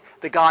Isaac,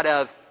 the God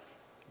of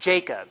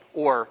Jacob,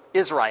 or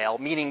Israel,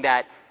 meaning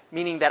that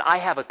I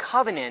have a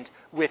covenant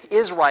with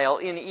Israel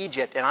in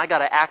Egypt, and I got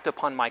to act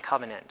upon my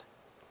covenant.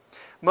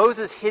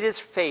 Moses hid his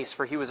face,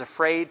 for he was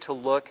afraid to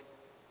look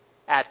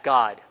at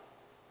God.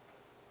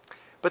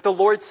 But the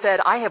Lord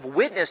said, "I have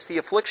witnessed the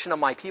affliction of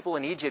my people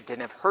in Egypt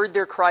and have heard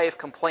their cry of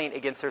complaint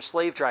against their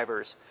slave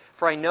drivers,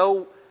 for I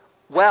know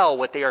well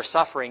what they are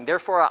suffering.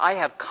 Therefore I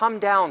have come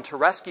down to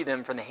rescue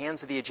them from the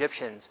hands of the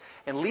Egyptians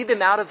and lead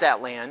them out of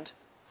that land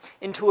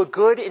into a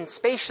good and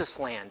spacious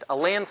land, a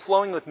land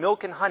flowing with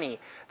milk and honey,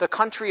 the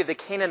country of the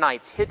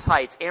Canaanites,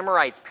 Hittites,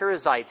 Amorites,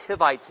 Perizzites,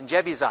 Hivites, and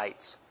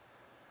Jebusites."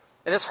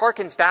 And this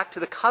harkens back to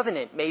the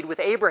covenant made with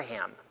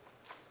Abraham.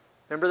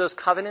 Remember those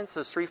covenants,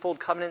 those threefold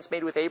covenants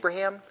made with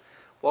Abraham?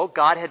 Well,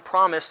 God had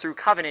promised through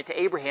covenant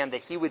to Abraham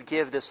that he would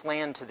give this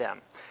land to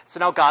them. So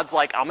now God's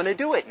like, I'm going to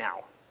do it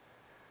now.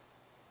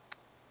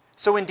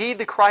 "So indeed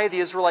the cry of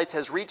the Israelites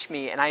has reached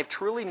me, and I have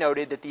truly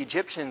noted that the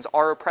Egyptians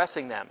are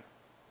oppressing them."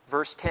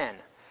 Verse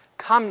 10,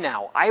 "Come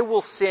now, I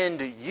will send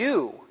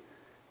you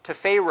to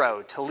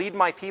Pharaoh to lead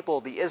my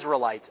people, the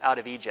Israelites, out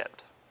of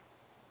Egypt."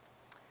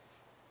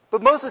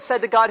 But Moses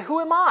said to God,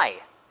 "Who am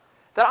I,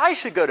 that I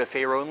should go to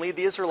Pharaoh and lead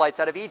the Israelites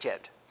out of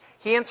Egypt?"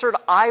 He answered,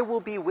 "I will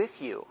be with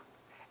you,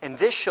 and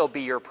this shall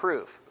be your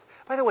proof."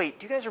 By the way,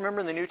 do you guys remember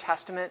in the New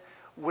Testament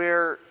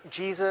where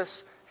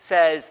Jesus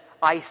says,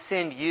 "I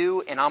send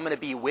you and I'm going to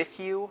be with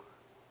you"?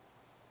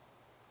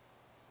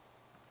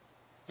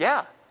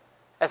 Yeah.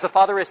 "As the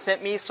Father has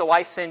sent me, so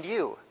I send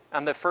you,"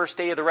 on the first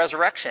day of the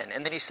resurrection.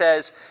 And then he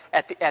says,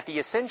 at the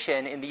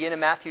ascension, in the end of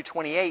Matthew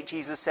 28,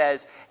 Jesus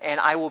says, "And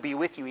I will be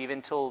with you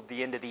even till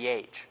the end of the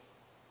age."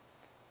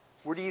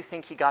 Where do you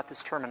think he got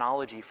this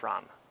terminology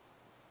from?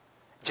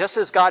 Just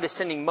as God is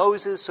sending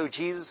Moses, so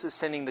Jesus is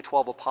sending the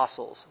 12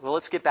 apostles. Well,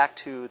 let's get back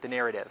to the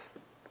narrative.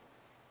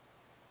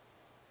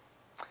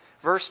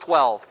 Verse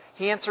 12,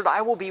 "He answered,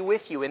 I will be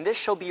with you, and this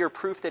shall be your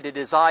proof that it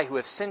is I who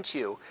have sent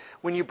you.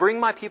 When you bring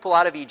my people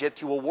out of Egypt,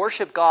 you will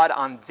worship God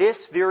on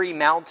this very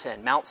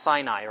mountain," Mount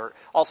Sinai, or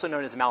also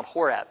known as Mount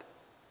Horeb.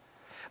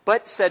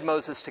 "But," said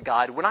Moses to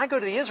God, "when I go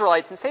to the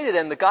Israelites and say to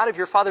them, 'The God of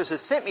your fathers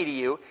has sent me to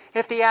you,'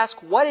 if they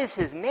ask, 'What is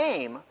his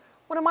name?'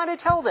 what am I to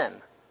tell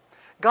them?"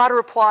 God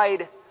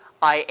replied,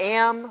 "I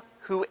am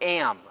who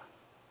am."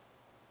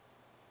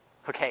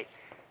 Okay,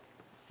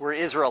 we're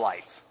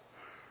Israelites.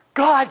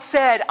 God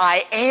said,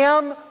 "I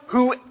am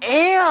who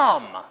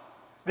am."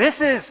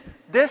 This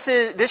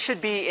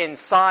should be in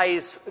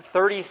size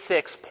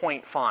 36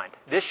 point font.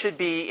 This should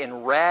be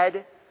in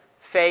red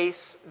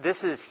face.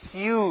 This is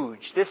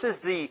huge. This is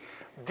the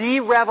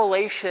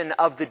revelation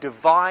of the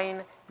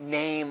divine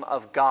name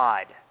of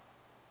God.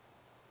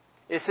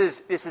 This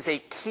is a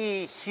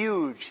key,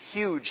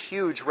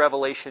 huge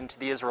revelation to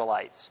the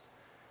Israelites.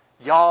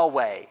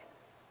 Yahweh,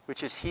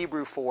 which is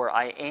Hebrew for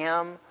 "I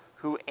am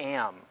who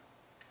am."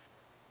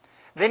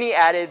 Then he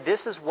added,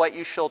 "This is what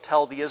you shall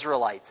tell the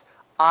Israelites.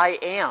 I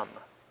am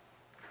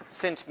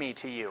sent me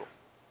to you."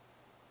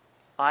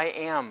 I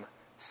am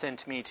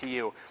sent me to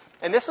you.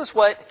 And this is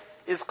what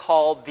is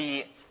called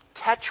the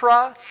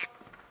tetra,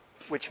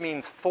 which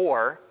means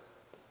four,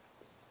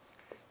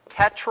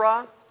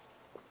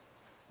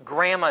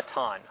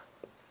 tetragrammaton.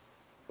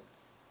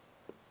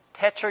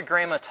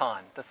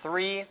 Tetragrammaton, the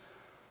three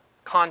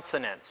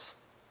consonants.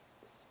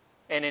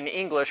 And in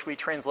English, we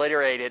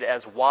transliterate it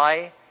as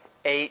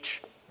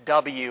YHWH.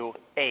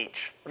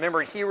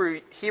 Remember, in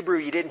Hebrew,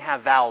 you didn't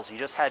have vowels. You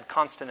just had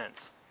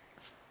consonants.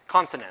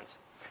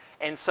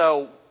 And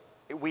so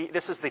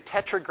this is the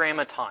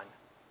tetragrammaton.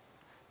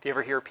 If you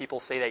ever hear people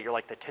say that, you're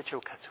like,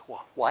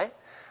 what?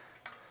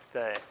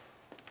 The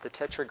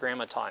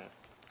tetragrammaton.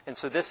 And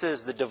so this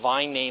is the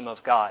divine name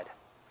of God.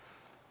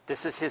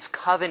 This is his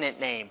covenant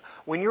name.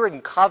 When you're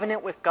in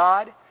covenant with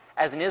God,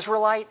 as an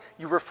Israelite,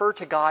 you refer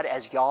to God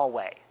as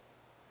Yahweh.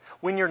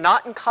 When you're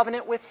not in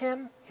covenant with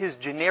him, his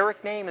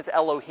generic name is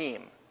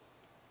Elohim.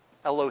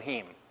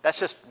 Elohim. That's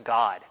just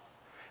God.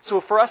 So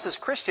for us as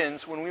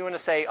Christians, when we want to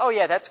say, oh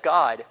yeah, that's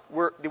God,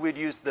 we'd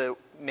use the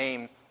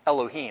name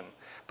Elohim.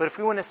 But if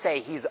we want to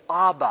say he's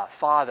Abba,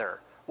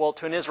 Father, well,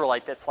 to an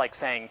Israelite, that's like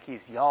saying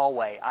he's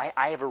Yahweh.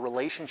 I have a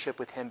relationship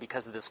with him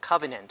because of this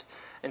covenant,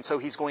 and so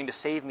he's going to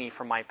save me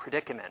from my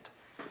predicament.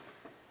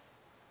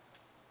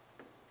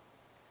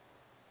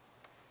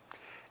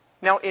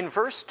 Now in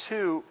verse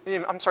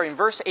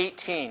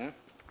 18,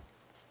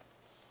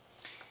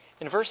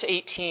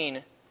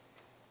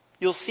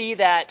 you'll see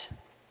that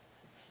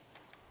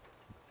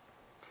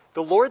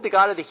the Lord, the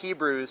God of the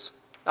Hebrews,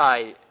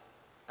 God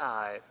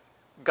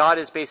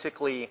is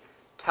basically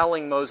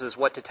telling Moses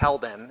what to tell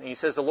them. And he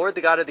says, the Lord,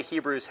 the God of the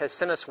Hebrews, has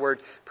sent us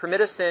word.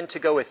 Permit us then to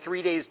go a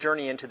 3 days'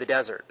 journey into the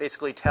desert.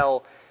 Basically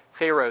tell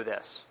Pharaoh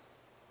this.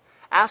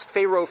 Ask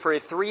Pharaoh for a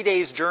 3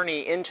 days'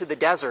 journey into the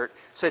desert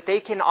so that they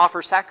can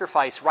offer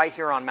sacrifice right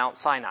here on Mount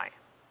Sinai.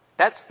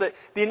 That's the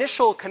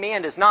initial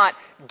command is not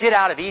get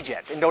out of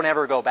Egypt and don't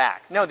ever go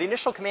back. No, the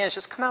initial command is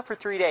just come out for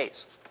 3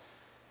 days.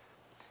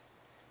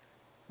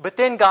 But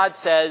then God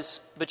says,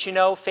 but you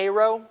know,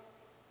 Pharaoh,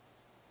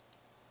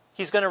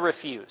 he's going to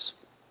refuse.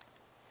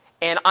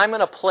 And I'm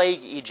going to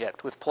plague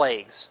Egypt with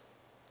plagues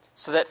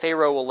so that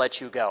Pharaoh will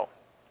let you go.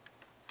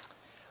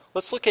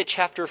 Let's look at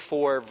chapter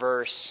 4,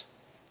 verse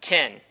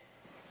 10.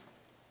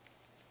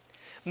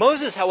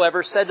 Moses,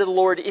 however, said to the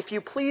Lord, if you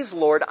please,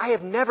 Lord, I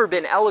have never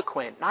been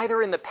eloquent,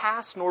 neither in the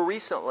past nor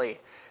recently,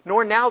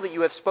 nor now that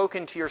you have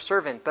spoken to your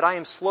servant, but I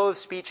am slow of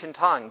speech and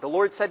tongue. The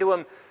Lord said to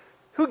him,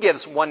 who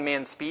gives one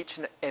man speech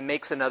and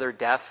makes another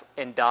deaf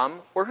and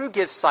dumb? Or who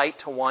gives sight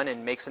to one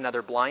and makes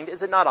another blind?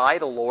 Is it not I,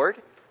 the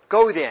Lord?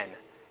 Go then.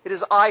 It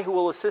is I who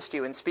will assist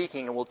you in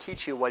speaking and will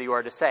teach you what you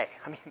are to say.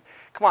 I mean,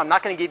 come on, I'm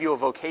not going to give you a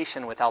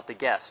vocation without the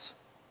gifts.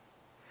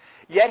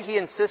 Yet he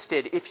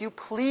insisted, if you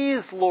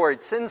please,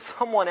 Lord, send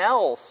someone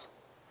else.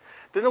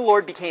 Then the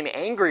Lord became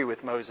angry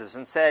with Moses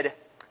and said,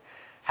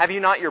 have you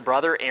not your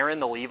brother Aaron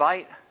the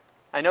Levite?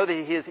 I know that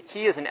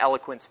he is an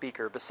eloquent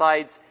speaker.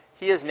 Besides,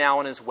 he is now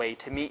on his way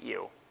to meet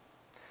you.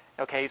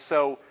 Okay,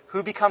 so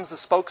who becomes the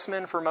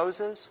spokesman for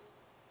Moses?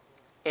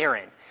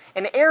 Aaron.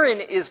 And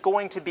Aaron is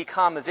going to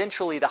become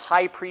eventually the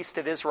high priest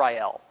of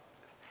Israel.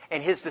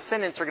 And his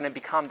descendants are going to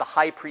become the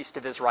high priest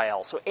of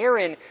Israel. So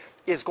Aaron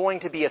is going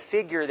to be a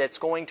figure that's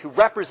going to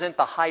represent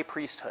the high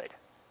priesthood,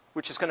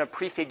 which is going to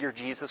prefigure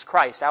Jesus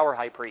Christ, our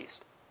high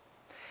priest.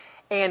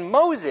 And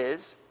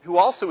Moses, who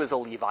also is a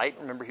Levite,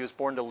 remember he was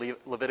born to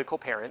Levitical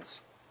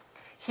parents,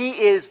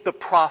 he is the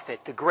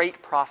prophet, the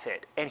great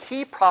prophet. And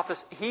he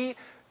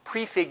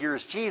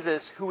prefigures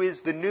Jesus, who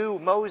is the new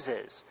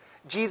Moses.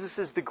 Jesus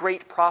is the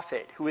great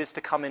prophet who is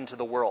to come into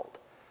the world.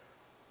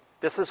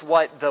 This is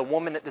what the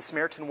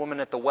Samaritan woman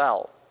at the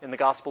well in the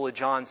Gospel of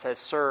John says,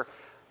 Sir,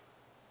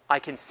 I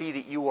can see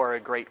that you are a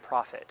great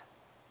prophet.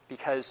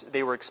 Because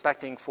they were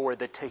expecting for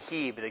the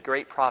Tahib, the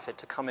great prophet,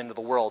 to come into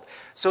the world.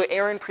 So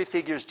Aaron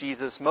prefigures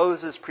Jesus,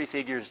 Moses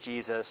prefigures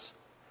Jesus.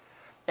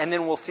 And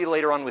then we'll see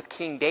later on with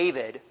King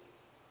David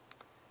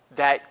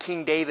that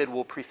King David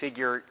will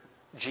prefigure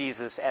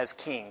Jesus as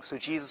king. So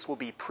Jesus will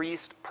be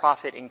priest,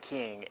 prophet, and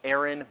king.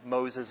 Aaron,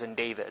 Moses, and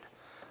David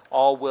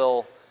all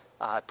will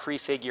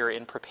prefigure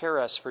and prepare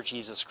us for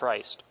Jesus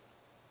Christ.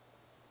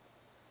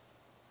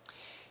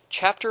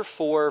 Chapter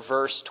 4,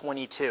 verse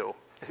 22.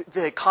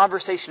 The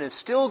conversation is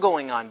still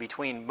going on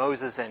between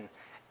Moses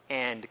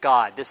and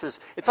God.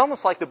 It's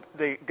almost like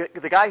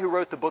the guy who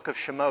wrote the book of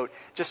Shemot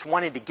just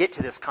wanted to get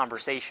to this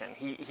conversation.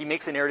 He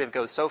makes the narrative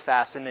go so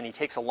fast, and then he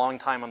takes a long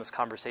time on this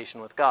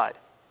conversation with God.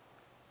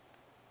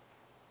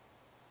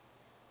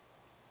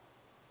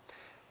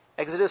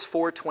 Exodus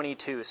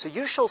 4:22. So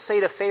you shall say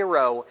to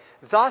Pharaoh,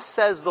 thus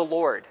says the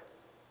Lord,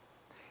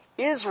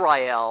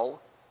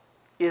 Israel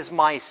is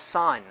my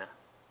son,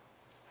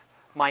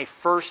 my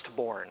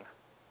firstborn.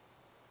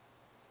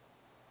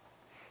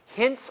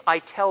 Hence I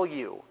tell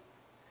you,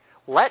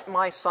 let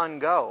my son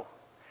go,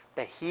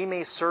 that he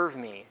may serve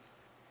me.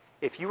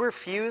 If you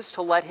refuse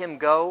to let him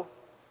go,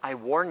 I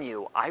warn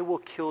you, I will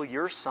kill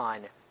your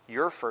son,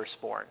 your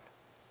firstborn.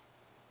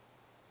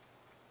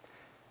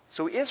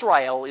 So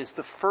Israel is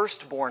the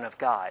firstborn of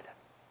God.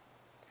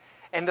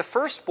 And the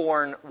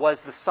firstborn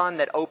was the son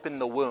that opened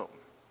the womb,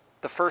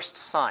 the first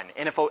son.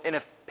 And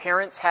if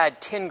parents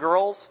had 10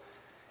 girls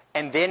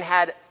and then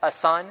had a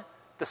son,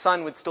 the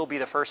son would still be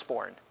the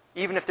firstborn.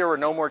 Even if there were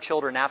no more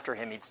children after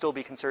him, he'd still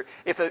be considered.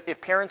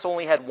 If parents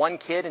only had one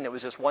kid and it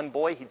was just one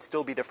boy, he'd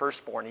still be the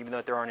firstborn, even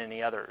though there aren't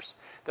any others.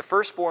 The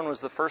firstborn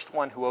was the first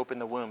one who opened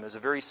the womb. It was a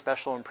very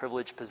special and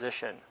privileged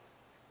position.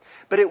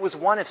 But it was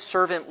one of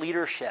servant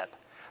leadership.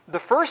 The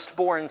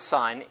firstborn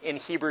son, in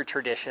Hebrew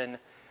tradition,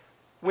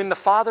 when the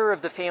father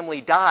of the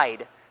family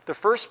died, the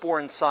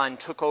firstborn son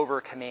took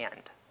over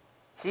command.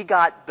 He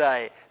got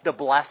the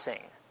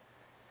blessing.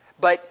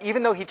 But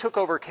even though he took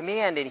over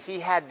command and he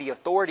had the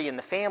authority in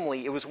the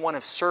family, it was one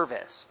of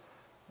service.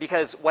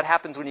 Because what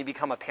happens when you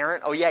become a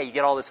parent? Oh yeah, you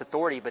get all this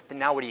authority, but then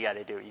now what do you got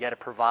to do? You got to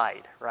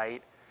provide,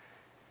 right?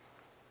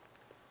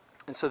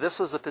 And so this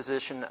was the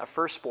position of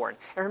firstborn.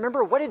 And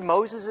remember, what did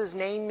Moses'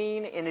 name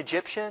mean in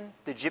Egyptian?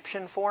 The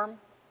Egyptian form?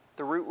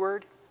 The root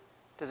word?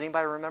 Does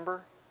anybody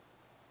remember?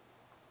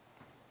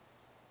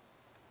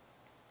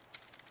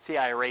 See,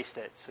 I erased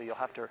it, so you'll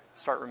have to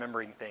start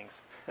remembering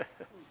things.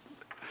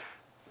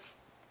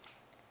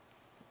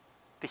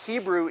 The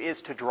Hebrew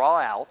is to draw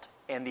out,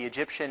 and the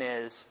Egyptian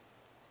is?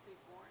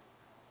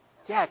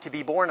 To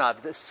be born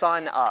of, the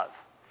son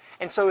of.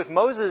 And so if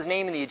Moses'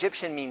 name in the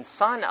Egyptian means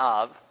son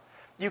of,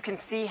 you can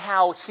see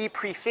how he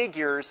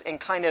prefigures and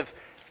kind of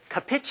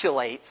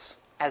capitulates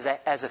as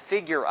a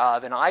figure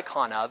of, an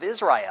icon of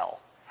Israel.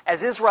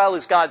 As Israel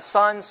is God's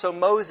son, so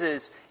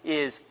Moses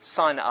is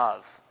son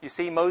of. You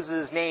see,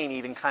 Moses' name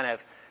even kind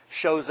of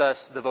shows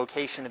us the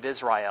vocation of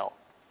Israel.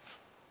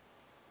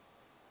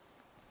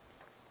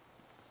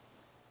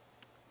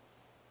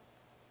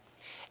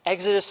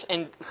 Exodus,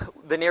 and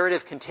the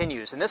narrative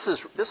continues, and this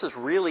is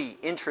really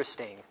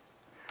interesting.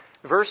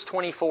 Verse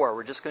 24,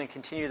 we're just going to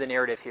continue the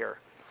narrative here.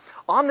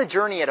 On the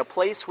journey at a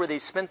place where they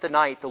spent the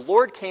night, the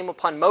Lord came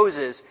upon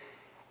Moses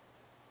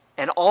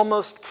and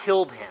almost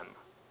killed him.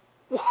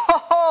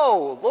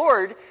 Whoa,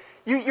 Lord,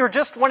 you're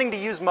just wanting to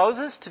use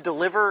Moses to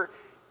deliver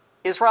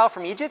Israel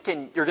from Egypt,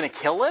 and you're going to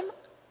kill him?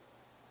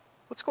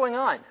 What's going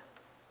on?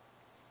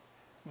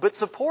 But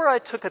Zipporah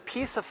took a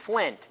piece of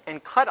flint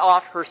and cut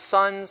off her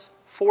son's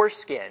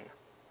foreskin.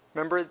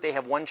 Remember, they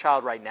have one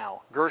child right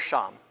now,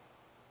 Gershom.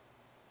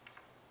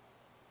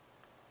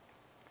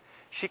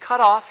 She cut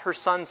off her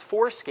son's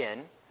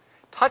foreskin,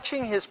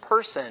 touching his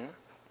person,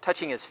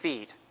 touching his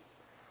feet,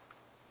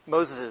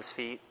 Moses'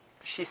 feet.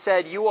 She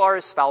said, "You are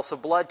a spouse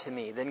of blood to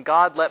me." Then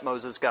God let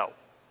Moses go.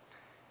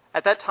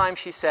 At that time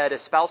she said, "A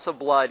spouse of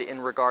blood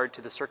in regard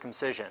to the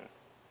circumcision."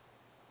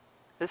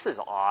 This is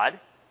odd.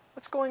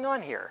 What's going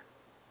on here?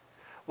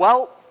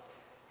 Well,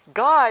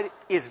 God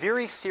is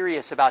very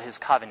serious about his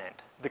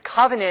covenant. The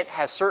covenant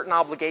has certain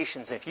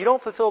obligations. And if you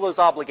don't fulfill those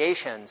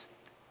obligations,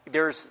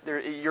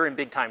 you're in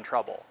big time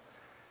trouble.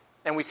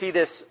 And we'll see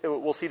this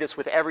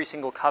with every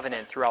single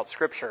covenant throughout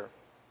Scripture.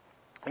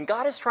 And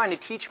God is trying to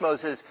teach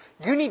Moses,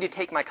 you need to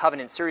take my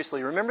covenant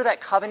seriously. Remember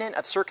that covenant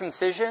of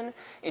circumcision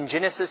in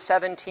Genesis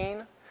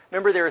 17?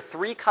 Remember, there are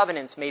 3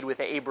 covenants made with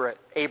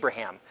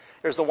Abraham.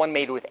 There's the one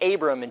made with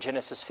Abram in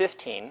Genesis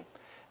 15,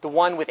 the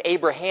one with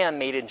Abraham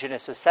made in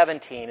Genesis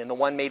 17, and the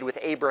one made with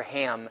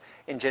Abraham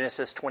in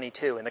Genesis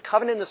 22. And the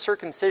covenant of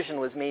circumcision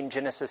was made in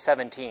Genesis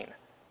 17.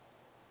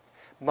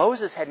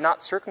 Moses had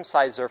not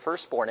circumcised their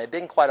firstborn. It had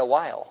been quite a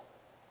while.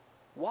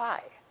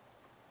 Why?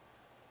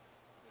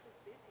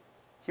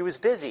 He was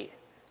busy.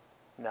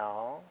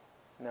 No.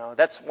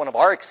 That's one of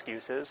our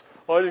excuses.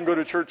 Oh, I didn't go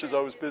to church as I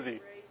was busy.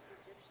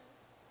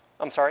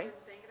 I'm sorry?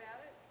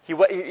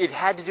 It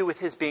had to do with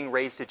his being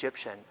raised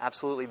Egyptian.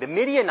 Absolutely. The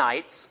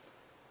Midianites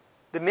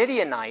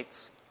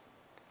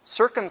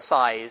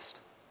circumcised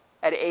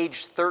at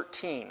age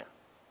 13.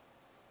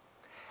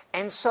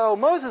 And so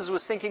Moses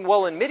was thinking,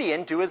 well, in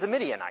Midian, do as the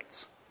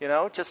Midianites.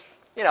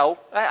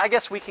 I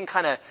guess we can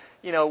kind of,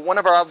 one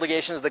of our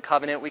obligations of the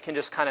covenant, we can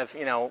just kind of,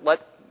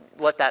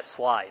 let that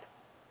slide.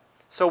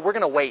 So we're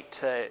going to wait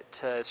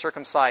to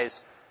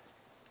circumcise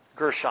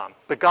Gershom.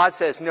 But God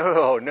says,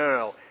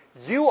 no.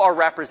 You are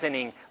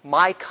representing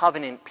my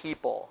covenant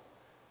people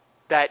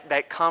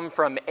that come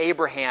from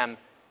Abraham,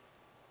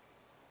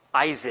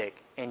 Isaac,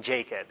 and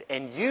Jacob.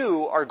 And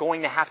you are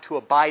going to have to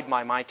abide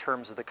by my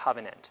terms of the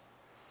covenant.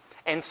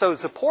 And so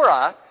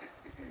Zipporah,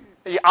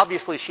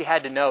 obviously she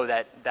had to know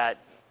that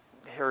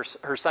her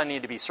son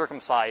needed to be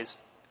circumcised,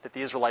 that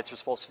the Israelites were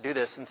supposed to do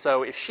this. And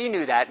so if she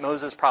knew that,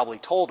 Moses probably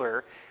told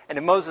her. And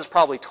if Moses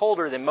probably told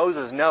her, then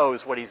Moses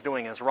knows what he's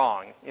doing is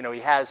wrong. He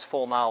has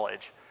full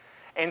knowledge.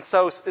 And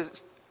so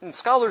and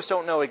scholars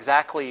don't know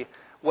exactly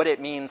what it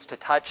means to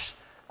touch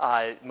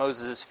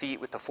Moses'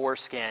 feet with the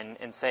foreskin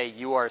and say,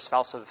 "You are a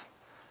spouse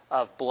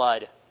of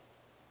blood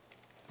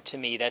to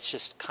me."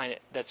 That's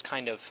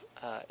kind of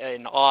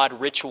an odd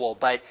ritual.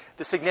 But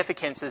the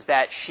significance is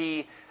that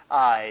she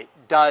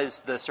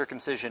does the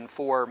circumcision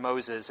for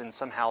Moses, and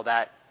somehow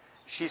that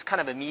she's kind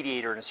of a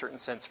mediator in a certain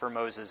sense for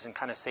Moses, and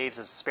kind of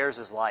spares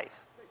his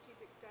life. But she's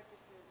accepted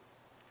his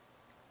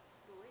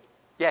belief.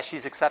 Yeah,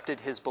 she's accepted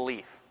his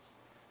belief.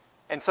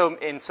 And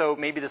so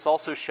maybe this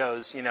also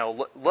shows,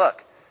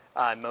 look,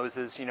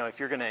 Moses, if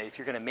you're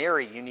gonna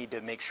marry, you need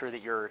to make sure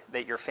that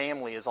your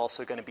family is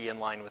also going to be in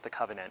line with the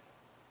covenant.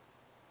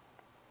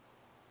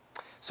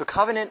 So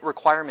covenant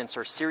requirements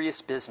are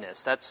serious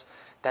business. That's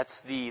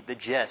the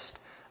gist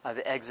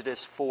of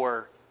Exodus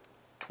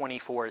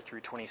 4:24 through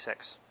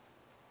 26.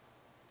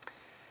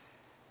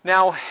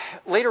 Now,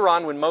 later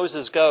on, when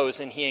Moses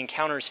goes and he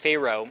encounters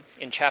Pharaoh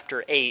in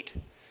chapter 8,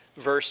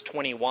 verse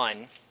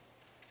 21.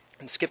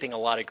 I'm skipping a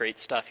lot of great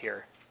stuff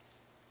here.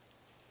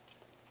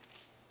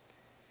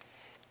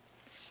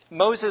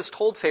 Moses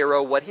told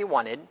Pharaoh what he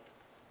wanted.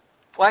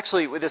 Well,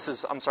 actually,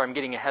 I'm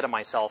getting ahead of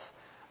myself.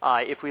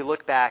 If we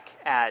look back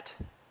at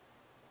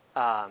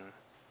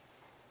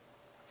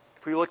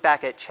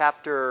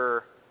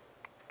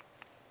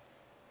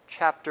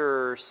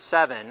chapter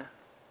 7.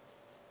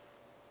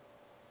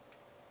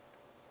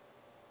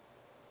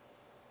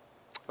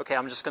 Okay,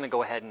 I'm just going to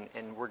go ahead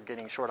and we're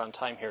getting short on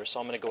time here,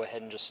 so I'm going to go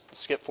ahead and just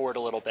skip forward a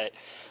little bit.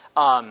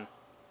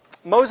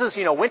 Moses,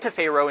 went to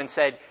Pharaoh and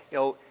said,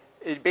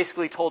 it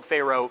basically told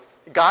Pharaoh,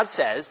 God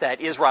says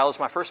that Israel is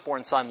my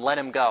firstborn son, let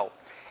him go.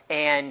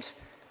 And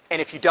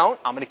if you don't,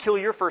 I'm going to kill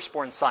your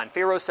firstborn son.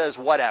 Pharaoh says,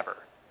 whatever.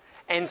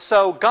 And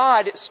so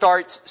God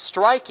starts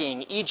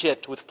striking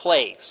Egypt with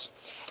plagues.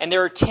 And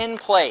there are 10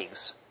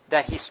 plagues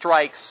that he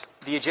strikes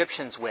the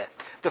Egyptians with.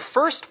 The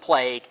first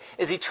plague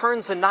is he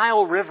turns the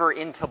Nile River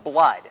into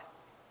blood.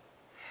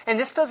 And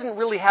this doesn't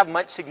really have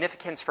much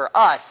significance for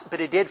us,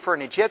 but it did for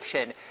an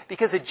Egyptian,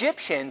 because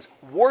Egyptians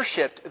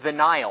worshipped the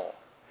Nile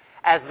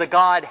as the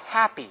god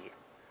Happy.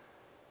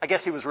 I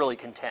guess he was really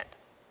content,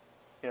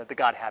 the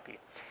god Happy.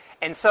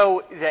 And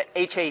so the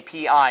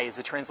Hapi is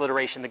a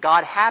transliteration. The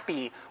god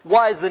Happy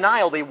was the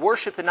Nile. They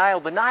worshipped the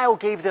Nile. The Nile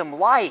gave them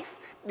life.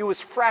 It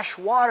was fresh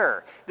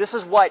water. This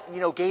is what,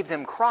 gave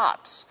them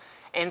crops.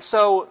 And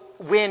so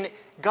when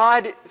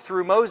God,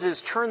 through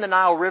Moses, turned the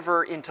Nile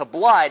River into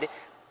blood,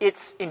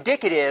 it's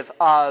indicative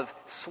of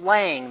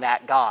slaying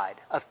that god,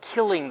 of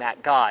killing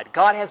that god.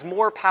 God has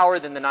more power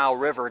than the Nile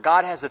River.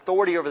 God has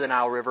authority over the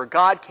Nile River.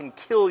 God can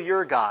kill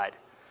your god.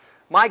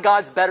 My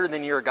God's better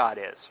than your God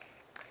is.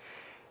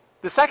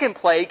 The second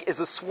plague is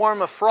a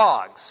swarm of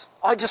frogs.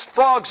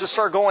 Frogs just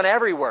start going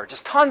everywhere.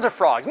 Just tons of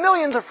frogs,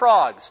 millions of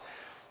frogs.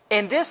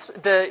 And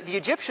the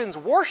Egyptians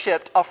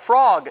worshipped a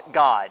frog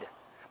god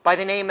by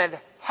the name of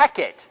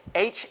Heket,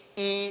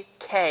 Heket,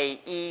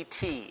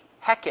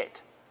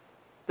 Heket.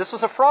 This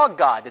was a frog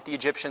god that the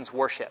Egyptians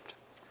worshipped.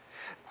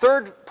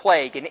 Third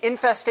plague, an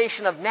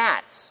infestation of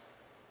gnats.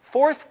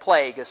 Fourth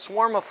plague, a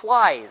swarm of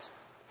flies.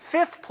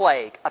 Fifth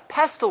plague, a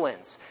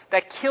pestilence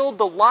that killed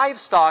the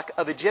livestock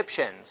of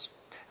Egyptians.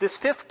 This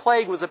fifth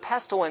plague was a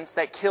pestilence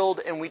that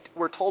killed, and we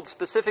were told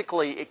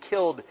specifically, it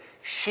killed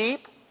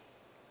sheep,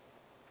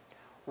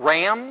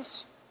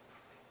 rams,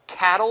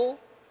 cattle,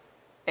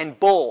 and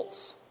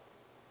bulls.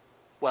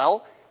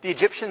 Well, the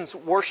Egyptians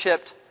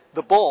worshipped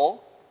the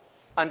bull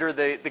under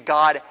the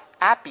god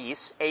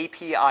Apis,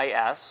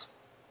 A-P-I-S.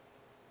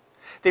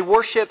 They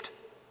worshipped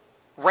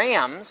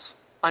rams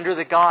under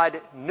the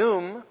god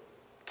Num,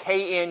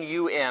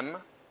 K-N-U-M.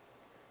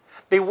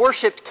 They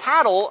worshipped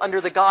cattle under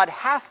the god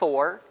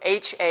Hathor,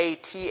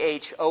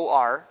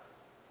 H-A-T-H-O-R.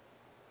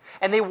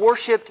 And they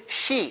worshipped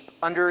sheep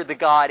under the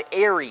god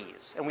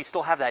Aries. And we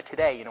still have that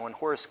today, in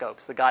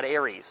horoscopes, the god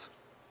Aries,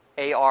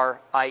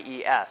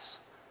 A-R-I-E-S.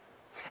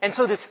 And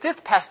so this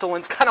fifth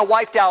pestilence kind of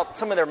wiped out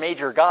some of their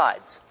major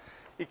gods.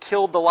 It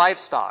killed the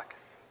livestock.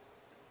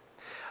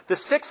 The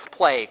sixth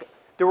plague,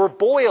 there were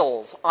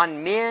boils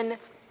on men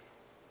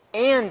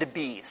and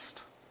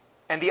beast.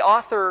 And the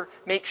author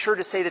makes sure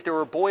to say that there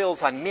were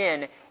boils on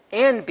men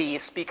and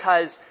beasts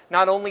because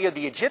not only are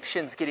the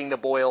Egyptians getting the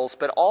boils,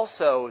 but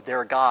also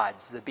their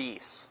gods, the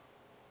beasts.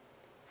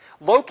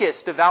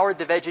 Locusts devoured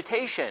the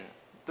vegetation,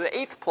 the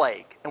eighth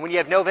plague. And when you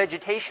have no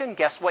vegetation,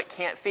 guess what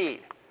can't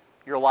feed?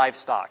 Your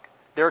livestock.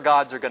 Their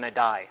gods are going to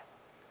die.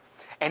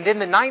 And then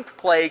the ninth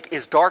plague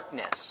is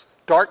darkness.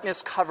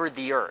 Darkness covered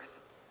the earth.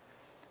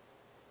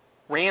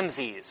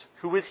 Ramses,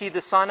 who was he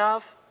the son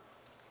of?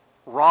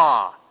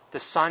 Ra, the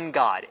sun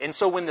god. And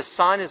so when the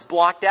sun is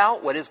blocked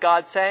out, what is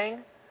God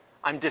saying?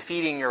 I'm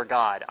defeating your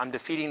God. I'm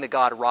defeating the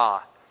god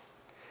Ra.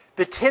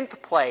 The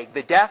 10th plague,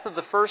 the death of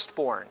the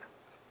firstborn.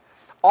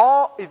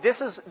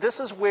 This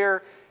is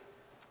where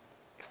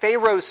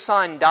Pharaoh's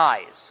son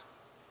dies.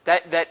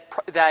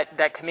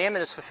 That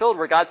commandment is fulfilled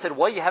where God said,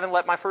 well, you haven't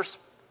let my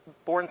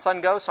firstborn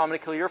son go, so I'm going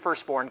to kill your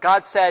firstborn.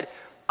 God said,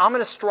 I'm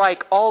going to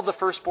strike all the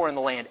firstborn in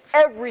the land.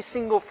 Every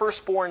single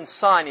firstborn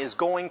son is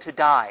going to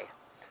die.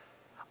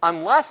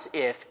 Unless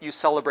if you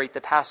celebrate the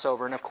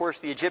Passover. And of course,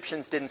 the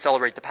Egyptians didn't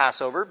celebrate the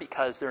Passover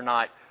because they're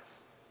not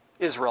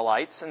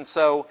Israelites. And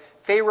so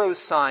Pharaoh's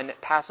son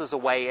passes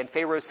away, and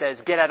Pharaoh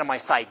says, get out of my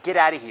sight, get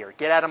out of here,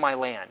 get out of my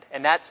land.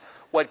 And that's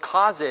what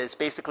causes,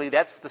 basically,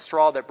 that's the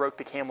straw that broke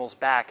the camel's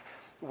back.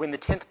 When the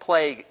 10th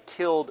plague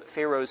killed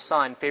Pharaoh's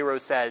son, Pharaoh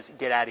says,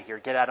 get out of here,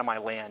 get out of my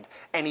land.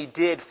 And he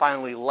did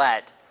finally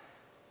let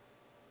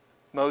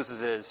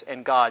Moses'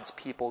 and God's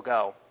people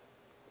go.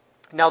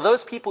 Now,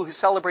 those people who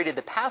celebrated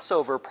the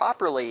Passover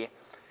properly,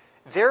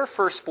 their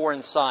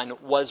firstborn son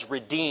was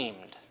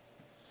redeemed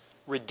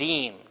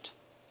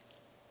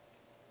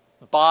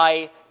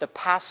by the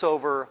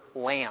Passover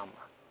lamb.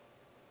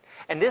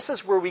 And this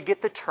is where we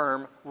get the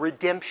term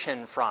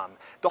redemption from.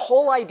 The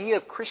whole idea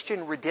of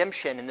Christian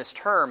redemption in this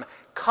term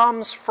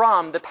comes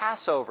from the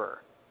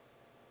Passover.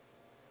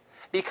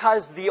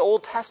 Because the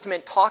Old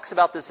Testament talks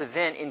about this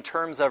event in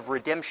terms of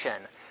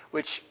redemption,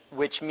 which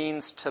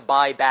means to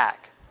buy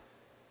back.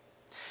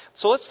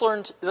 So let's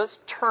turn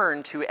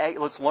to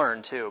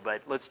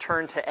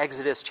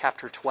Exodus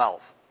chapter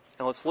 12.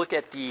 And let's look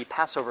at the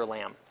Passover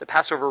lamb, the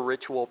Passover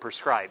ritual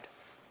prescribed.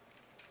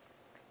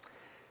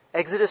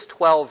 Exodus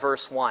 12,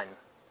 verse 1.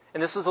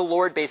 And this is the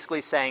Lord basically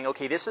saying,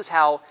 okay, this is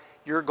how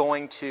you're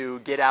going to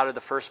get out of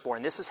the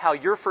firstborn. This is how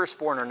your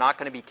firstborn are not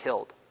going to be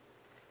killed.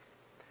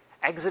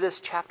 Exodus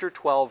chapter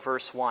 12,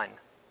 verse 1.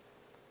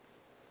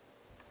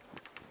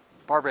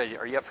 Barbara,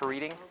 are you up for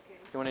reading? Okay.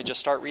 You want to just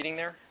start reading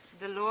there?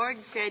 The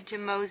Lord said to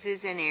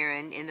Moses and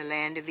Aaron in the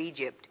land of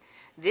Egypt,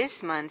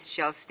 this month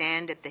shall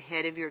stand at the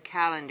head of your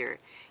calendar.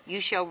 You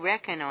shall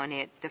reckon on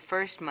it the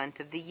first month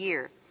of the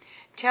year.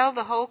 Tell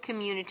the whole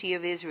community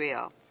of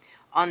Israel,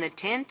 on the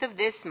 10th of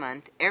this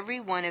month, every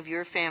one of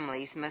your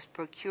families must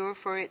procure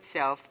for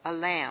itself a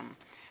lamb,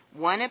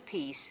 one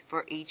apiece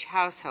for each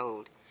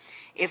household.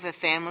 If a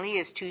family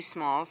is too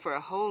small for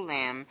a whole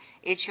lamb,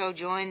 it shall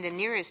join the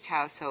nearest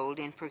household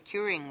in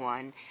procuring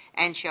one,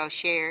 and shall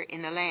share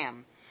in the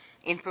lamb,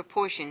 in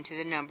proportion to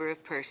the number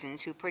of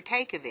persons who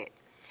partake of it.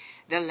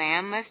 The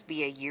lamb must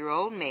be a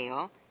year-old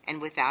male,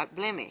 and without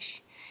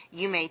blemish.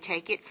 You may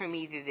take it from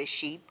either the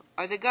sheep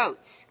or the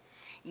goats.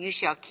 You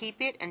shall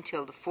keep it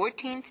until the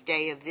 14th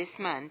day of this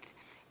month,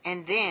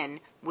 and then,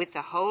 with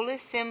the whole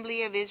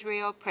assembly of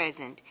Israel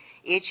present,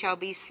 it shall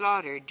be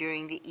slaughtered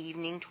during the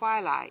evening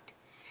twilight.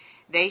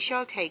 They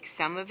shall take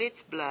some of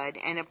its blood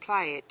and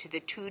apply it to the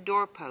 2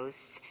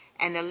 doorposts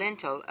and the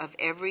lintel of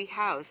every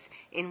house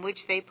in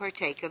which they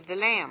partake of the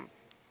lamb.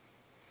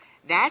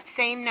 That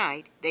same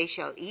night they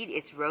shall eat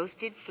its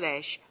roasted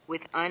flesh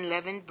with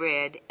unleavened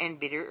bread and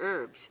bitter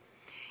herbs.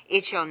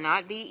 It shall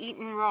not be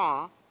eaten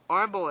raw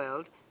or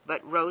boiled,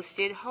 but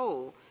roasted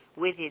whole,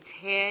 with its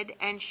head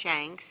and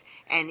shanks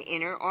and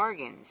inner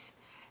organs.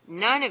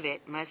 None of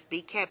it must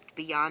be kept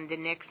beyond the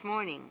next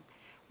morning.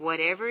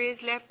 Whatever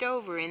is left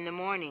over in the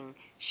morning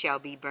shall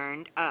be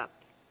burned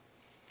up.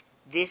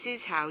 This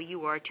is how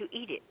you are to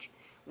eat it,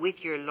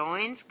 with your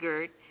loins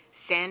girt,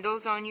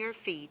 sandals on your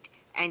feet,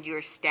 and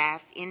your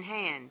staff in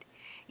hand.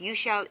 You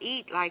shall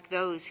eat like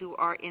those who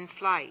are in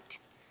flight.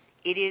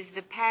 It is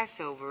the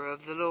Passover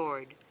of the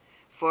Lord.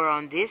 For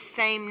on this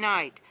same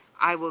night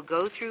I will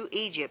go through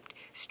Egypt,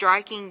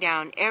 striking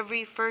down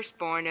every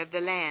firstborn of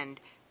the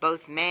land,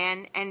 both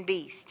man and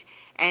beast,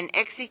 and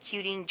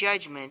executing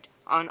judgment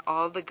on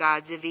all the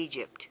gods of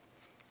Egypt.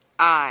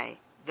 I,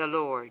 the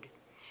Lord.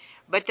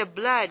 But the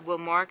blood will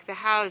mark the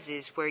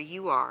houses where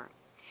you are.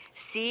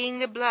 Seeing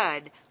the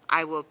blood,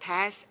 I will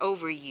pass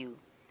over you.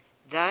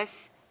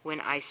 Thus, when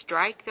I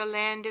strike the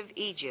land of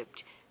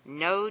Egypt,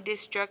 no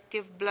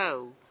destructive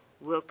blow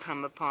will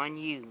come upon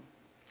you.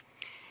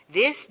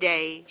 This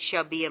day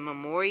shall be a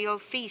memorial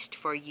feast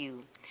for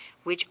you,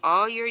 which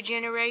all your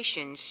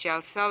generations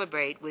shall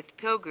celebrate with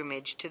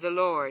pilgrimage to the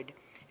Lord,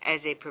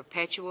 as a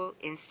perpetual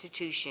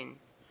institution.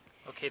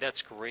 Okay,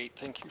 that's great.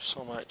 Thank you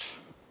so much.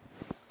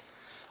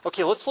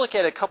 Okay, let's look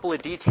at a couple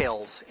of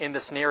details in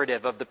this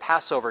narrative of the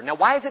Passover. Now,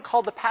 why is it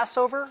called the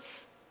Passover?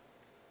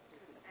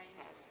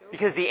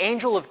 Because the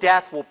angel of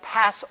death will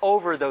pass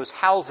over those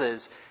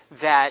houses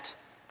that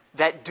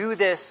do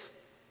this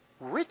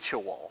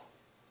ritual.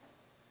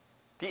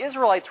 The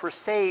Israelites were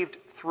saved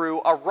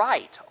through a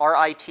rite,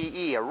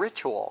 R-I-T-E, a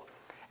ritual.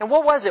 And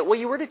what was it? Well,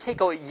 you were to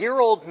take a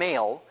year-old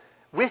male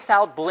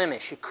without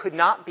blemish. It could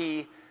not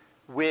be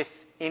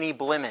with any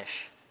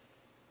blemish.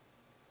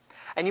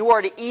 And you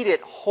are to eat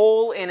it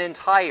whole and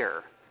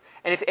entire.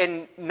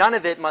 And none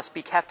of it must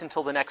be kept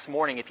until the next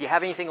morning. If you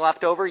have anything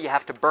left over, you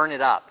have to burn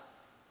it up.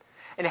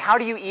 And how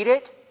do you eat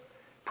it?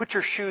 Put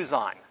your shoes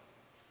on.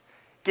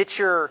 Get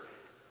your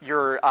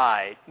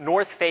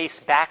North Face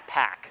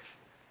backpack.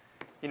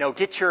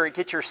 Get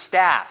your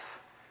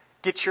staff.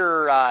 Get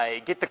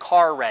the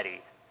car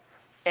ready.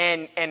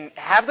 And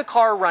have the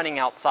car running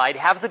outside.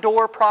 Have the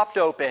door propped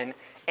open,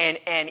 and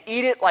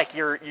eat it like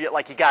you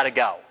got to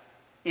go.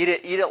 Eat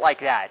it like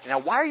that. Now,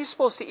 why are you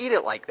supposed to eat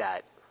it like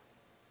that?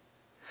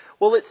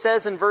 Well, it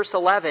says in verse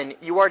 11,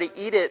 you are to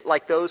eat it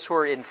like those who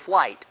are in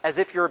flight, as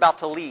if you're about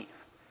to leave.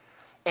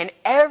 And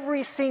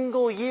every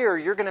single year,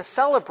 you're going to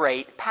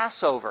celebrate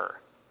Passover.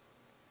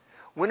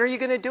 When are you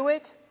going to do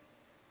it?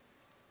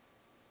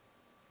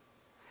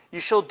 You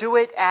shall do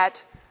it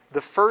at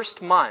the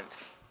first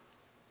month.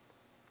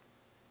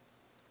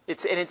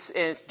 It's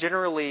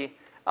generally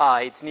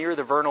it's near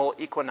the vernal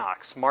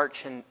equinox,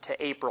 March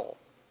to April.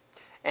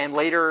 And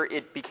later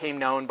it became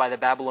known by the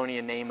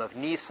Babylonian name of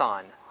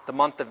Nisan, the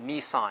month of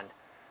Nisan.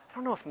 I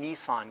don't know if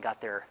Nisan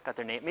got their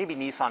name. Maybe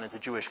Nisan is a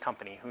Jewish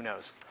company. Who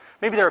knows?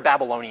 Maybe they're a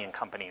Babylonian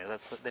company.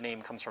 The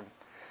name comes from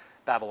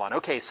Babylon.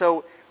 Okay,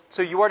 so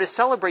you are to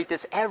celebrate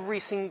this every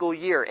single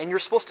year, and you're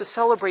supposed to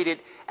celebrate it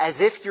as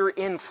if you're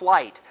in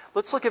flight.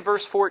 Let's look at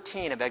verse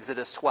 14 of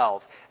Exodus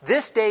 12.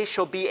 This day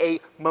shall be a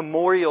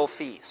memorial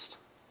feast.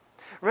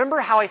 Remember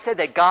how I said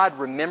that God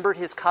remembered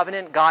his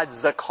covenant? God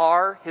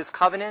zakar his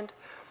covenant?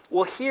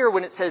 Well, here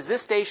when it says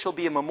this day shall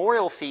be a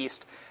memorial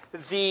feast,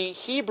 the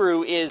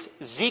Hebrew is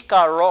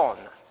zikaron.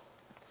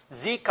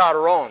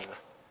 Zikaron.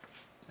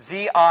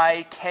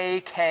 Z-I-K-K-A-R-O-N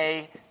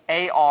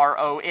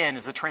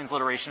is the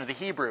transliteration of the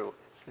Hebrew.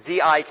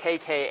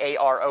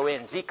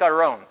 Z-I-K-K-A-R-O-N.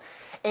 Zikaron.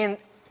 And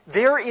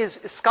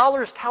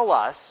scholars tell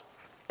us,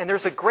 and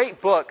there's a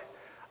great book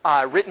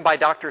written by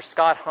Dr.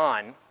 Scott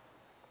Hahn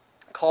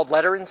called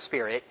Letter and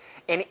Spirit.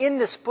 And in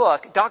this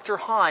book, Dr.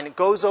 Hahn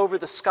goes over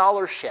the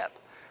scholarship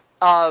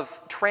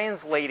of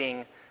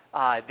translating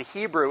the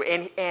Hebrew,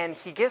 and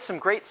he gives some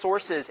great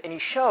sources, and he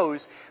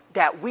shows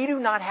that we do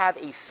not have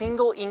a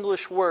single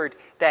English word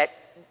that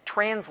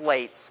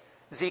translates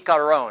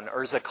zikaron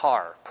or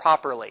zakar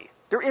properly.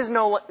 There is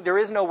no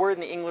word in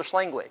the English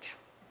language.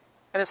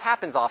 And this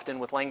happens often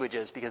with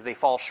languages because they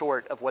fall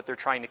short of what they're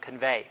trying to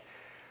convey.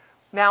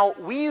 Now,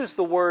 we use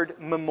the word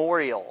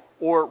memorial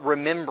or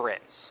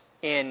remembrance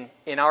in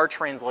our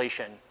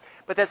translation,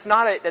 but it's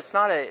not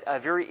a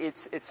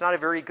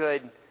very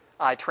good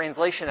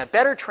translation. A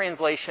better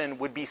translation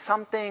would be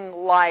something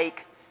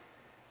like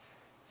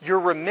You're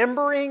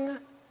remembering,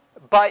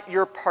 but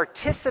you're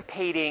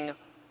participating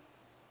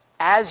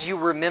as you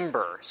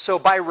remember. So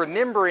by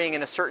remembering,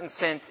 in a certain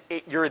sense,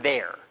 you're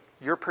there.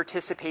 You're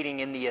participating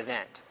in the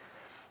event.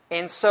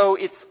 And so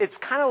it's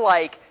kind of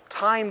like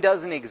time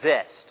doesn't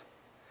exist.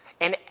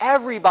 And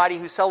everybody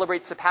who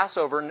celebrates the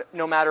Passover,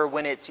 no matter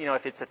when it's,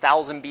 if it's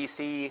 1000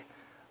 BC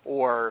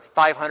or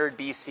 500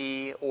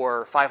 BC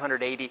or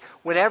 500 AD,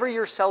 whenever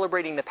you're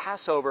celebrating the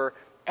Passover,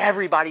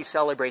 everybody's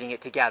celebrating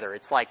it together.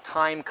 It's like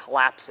time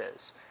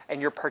collapses,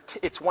 and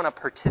it's one of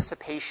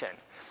participation.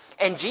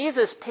 And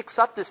Jesus picks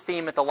up this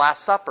theme at the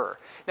Last Supper.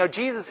 Now,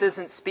 Jesus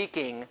isn't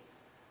speaking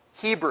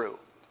Hebrew.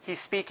 He's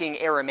speaking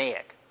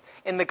Aramaic.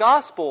 In the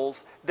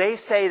Gospels, they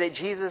say that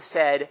Jesus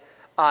said,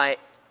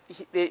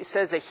 it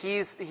says that he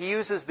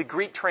uses the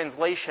Greek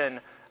translation,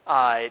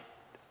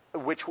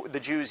 which the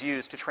Jews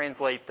use to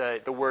translate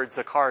the word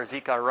zakar,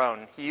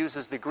 zikaron. He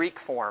uses the Greek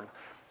form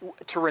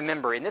to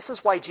remember. And this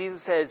is why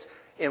Jesus says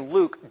in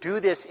Luke, do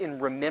this in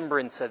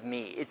remembrance of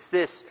me. It's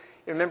this,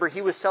 remember,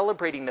 he was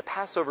celebrating the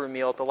Passover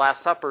meal at the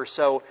Last Supper.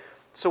 So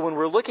when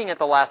we're looking at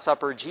the Last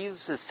Supper,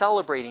 Jesus is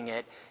celebrating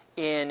it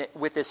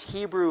with this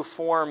Hebrew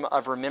form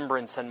of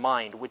remembrance in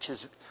mind, which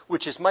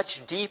is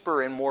much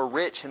deeper and more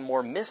rich and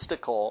more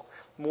mystical,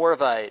 more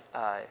of a,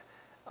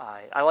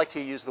 I like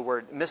to use the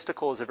word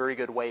mystical is a very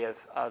good way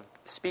of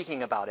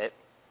speaking about it.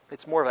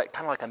 It's more of a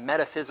kind of like a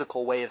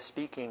metaphysical way of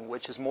speaking,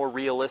 which is more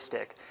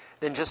realistic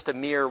than just a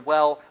mere,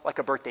 like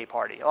a birthday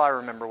party. Oh, I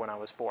remember when I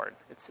was born.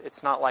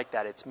 It's not like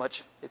that. It's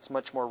much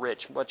more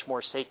rich, much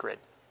more sacred.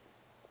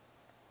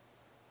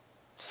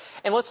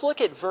 And let's look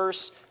at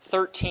verse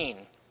 13.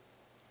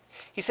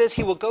 He says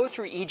he will go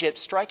through Egypt,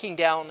 striking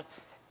down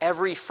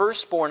every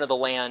firstborn of the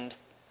land,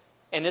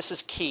 and this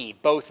is key,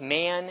 both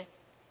man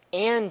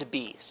and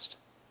beast.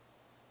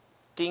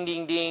 Ding,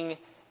 ding, ding,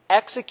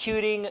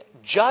 executing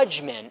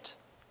judgment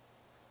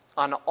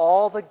on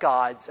all the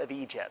gods of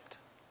Egypt.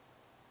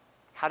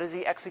 How does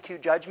he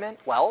execute judgment?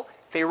 Well,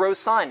 Pharaoh's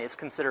son is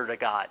considered a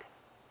god.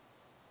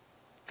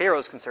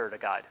 Pharaoh's considered a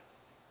god.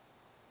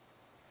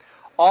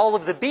 All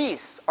of the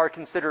beasts are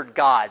considered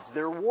gods.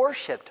 They're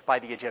worshipped by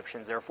the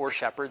Egyptians. Therefore,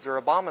 shepherds are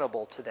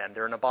abominable to them.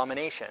 They're an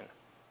abomination.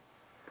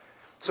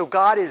 So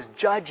God is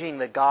judging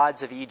the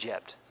gods of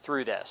Egypt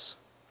through this.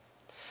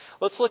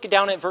 Let's look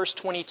down at verse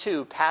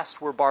 22,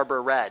 past where Barbara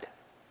read.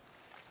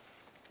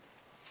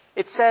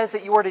 It says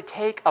that you are to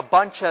take a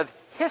bunch of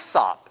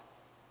hyssop,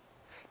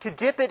 to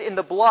dip it in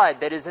the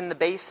blood that is in the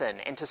basin,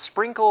 and to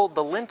sprinkle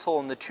the lintel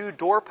and the 2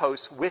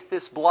 doorposts with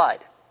this blood.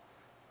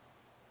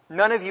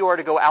 None of you are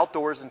to go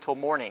outdoors until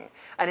morning.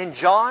 And in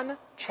John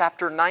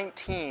chapter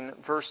 19,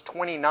 verse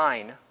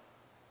 29,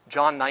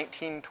 John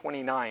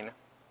 19:29,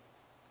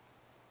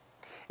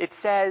 it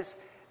says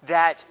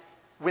that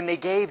when they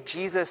gave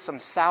Jesus some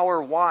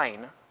sour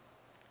wine,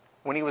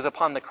 when he was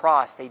upon the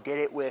cross, they did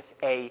it with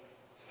a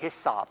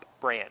hyssop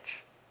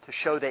branch to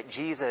show that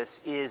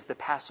Jesus is the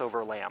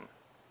Passover lamb.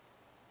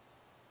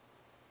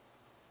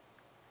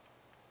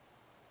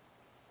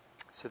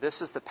 So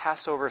this is the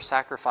Passover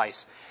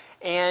sacrifice.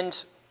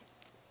 And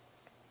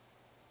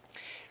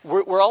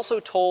we're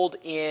also told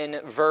in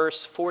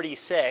verse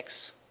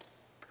 46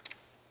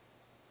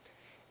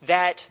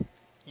 that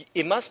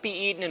it must be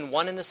eaten in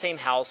one and the same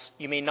house.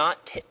 You may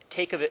not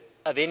take of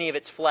any of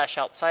its flesh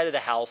outside of the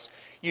house.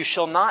 You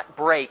shall not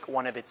break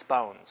one of its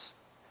bones.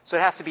 So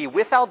it has to be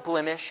without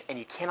blemish, and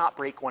you cannot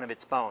break one of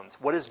its bones.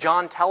 What does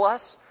John tell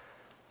us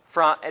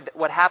from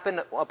what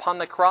happened upon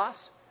the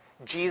cross?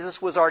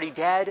 Jesus was already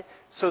dead,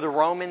 so the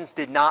Romans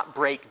did not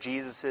break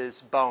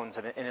Jesus' bones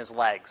in his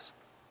legs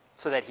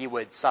so that he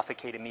would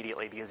suffocate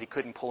immediately because he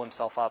couldn't pull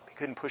himself up. He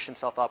couldn't push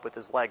himself up with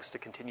his legs to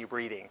continue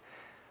breathing.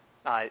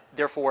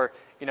 Therefore,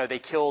 they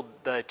killed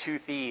the 2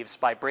 thieves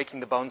by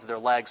breaking the bones of their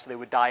legs so they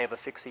would die of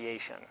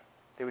asphyxiation.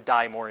 They would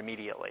die more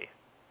immediately.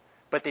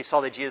 But they saw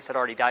that Jesus had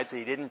already died, so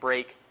he didn't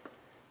break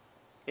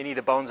any of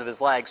the bones of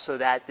his legs so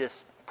that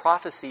this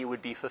prophecy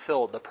would be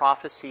fulfilled, the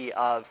prophecy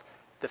of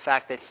the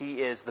fact that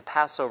he is the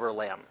Passover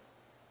lamb.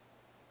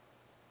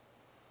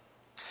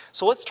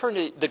 So let's turn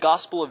to the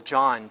Gospel of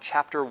John,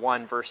 chapter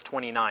 1, verse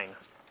 29.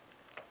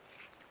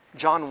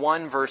 John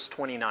 1, verse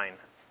 29.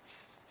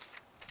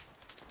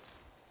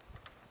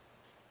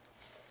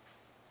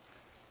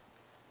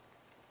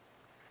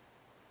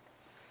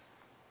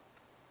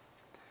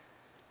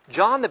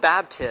 John the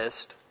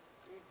Baptist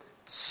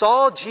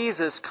saw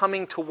Jesus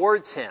coming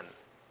towards him,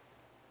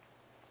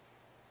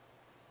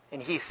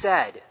 and he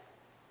said,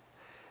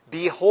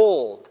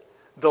 "Behold,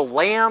 the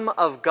Lamb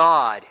of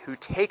God who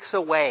takes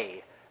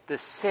away the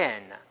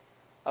sin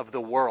of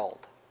the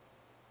world."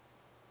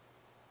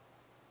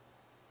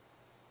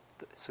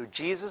 So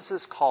Jesus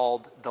is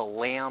called the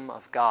Lamb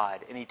of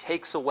God, and he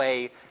takes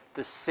away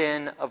the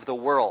sin of the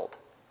world.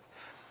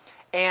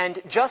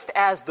 And just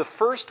as the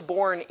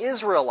firstborn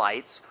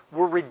Israelites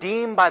were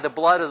redeemed by the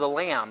blood of the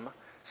Lamb,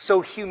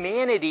 so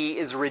humanity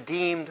is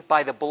redeemed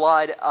by the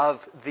blood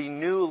of the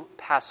new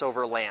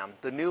Passover Lamb,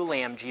 the new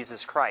Lamb,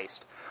 Jesus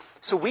Christ.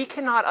 So we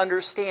cannot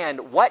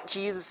understand what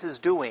Jesus is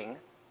doing.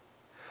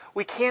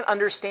 We can't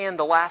understand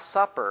the Last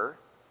Supper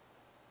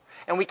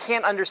And we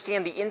can't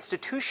understand the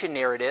institution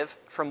narrative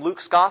from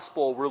Luke's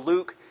gospel where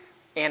Luke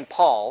and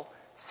Paul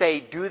say,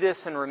 do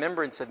this in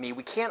remembrance of me.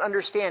 We can't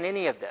understand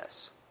any of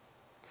this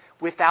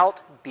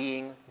without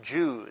being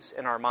Jews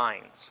in our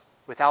minds,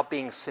 without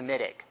being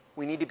Semitic.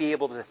 We need to be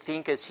able to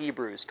think as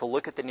Hebrews, to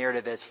look at the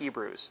narrative as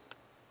Hebrews.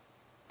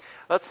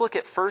 Let's look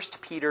at 1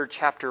 Peter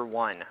chapter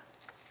 1.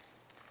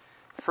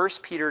 1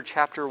 Peter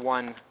chapter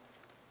 1.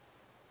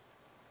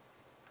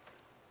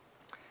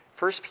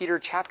 1 Peter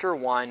chapter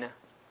 1,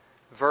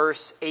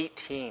 verse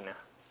 18.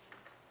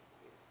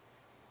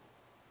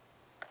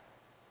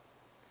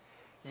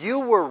 You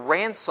were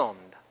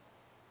ransomed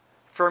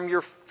from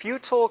your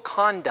futile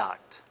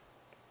conduct,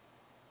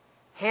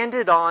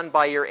 handed on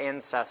by your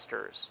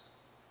ancestors,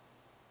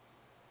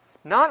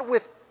 not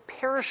with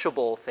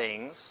perishable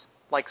things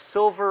like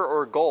silver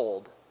or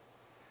gold,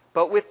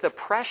 but with the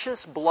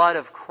precious blood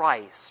of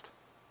Christ,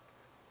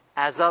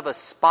 as of a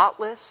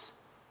spotless,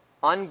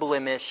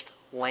 unblemished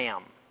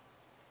lamb.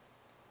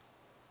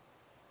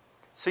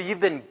 So you've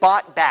been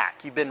bought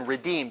back, you've been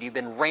redeemed, you've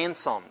been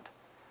ransomed,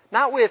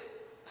 not with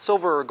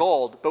silver or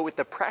gold, but with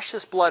the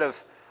precious blood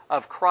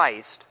of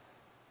Christ,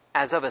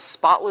 as of a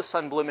spotless,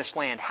 unblemished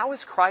lamb. How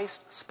is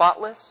Christ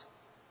spotless?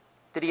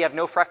 Did he have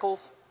no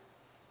freckles?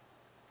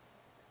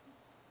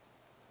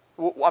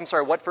 I'm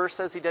sorry, what verse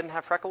says he didn't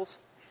have freckles?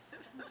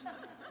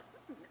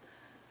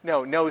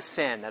 No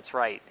sin, that's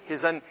right.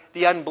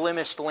 The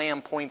unblemished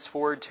lamb points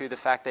forward to the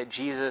fact that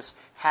Jesus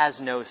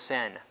has no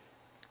sin.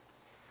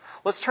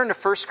 Let's turn to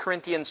 1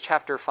 Corinthians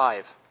chapter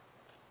 5.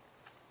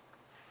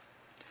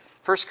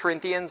 1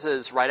 Corinthians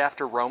is right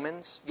after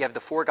Romans. You have the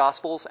four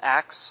Gospels,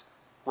 Acts,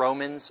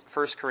 Romans,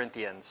 1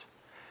 Corinthians.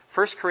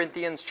 1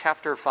 Corinthians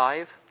chapter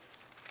 5.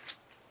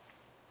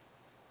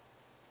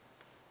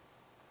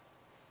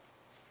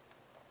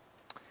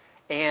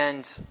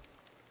 And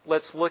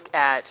let's look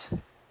at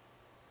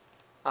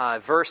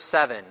verse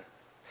 7.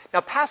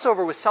 Now,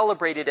 Passover was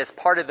celebrated as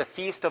part of the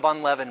Feast of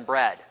Unleavened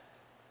Bread.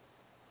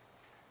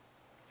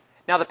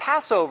 Now, the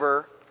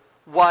Passover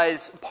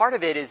part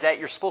of it is that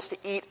you're supposed to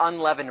eat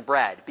unleavened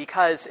bread,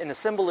 because in the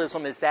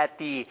symbolism is that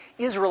the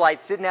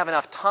Israelites didn't have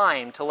enough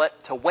time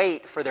to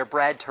wait for their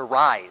bread to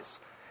rise.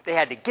 They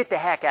had to get the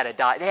heck out of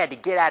they had to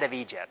get out of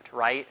Egypt,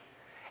 right?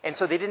 And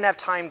so they didn't have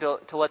time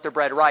to let their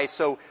bread rise.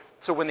 So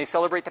when they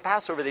celebrate the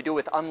Passover, they do it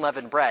with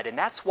unleavened bread. And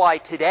that's why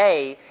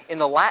today, in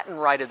the Latin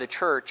rite of the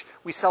church,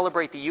 we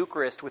celebrate the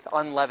Eucharist with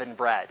unleavened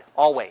bread,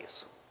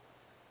 always.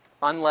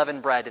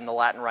 Unleavened bread in the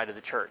Latin rite of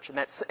the church.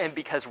 And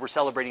because we're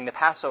celebrating the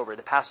Passover.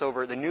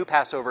 The new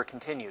Passover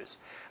continues.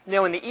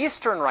 Now, in the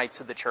Eastern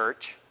rites of the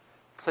church,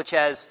 such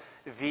as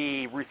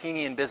the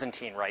Ruthenian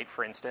Byzantine rite,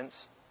 for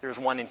instance, there's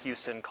one in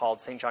Houston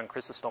called St. John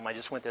Chrysostom. I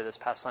just went there this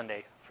past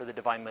Sunday for the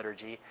Divine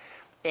Liturgy.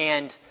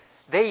 And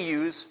they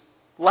use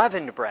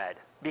leavened bread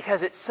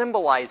because it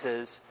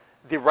symbolizes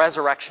the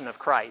resurrection of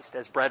Christ.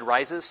 As bread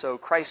rises, so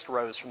Christ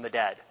rose from the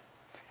dead.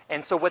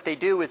 And so what they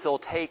do is they'll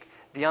take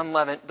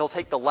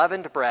the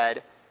leavened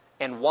bread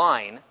and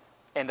wine,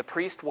 and the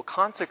priest will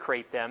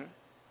consecrate them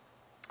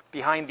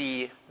behind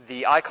the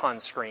icon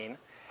screen,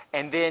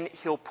 and then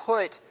he'll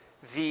put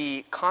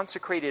the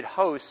consecrated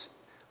hosts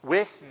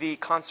with the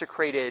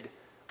consecrated,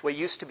 what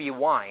used to be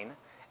wine,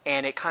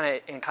 and it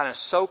kind of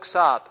soaks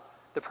up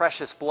the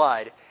precious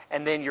blood,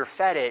 and then you're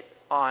fed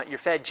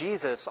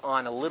Jesus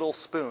on a little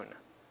spoon.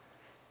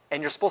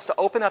 And you're supposed to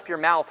open up your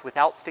mouth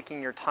without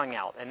sticking your tongue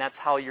out. And that's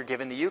how you're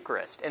given the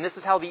Eucharist. And this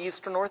is how the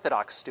Eastern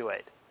Orthodox do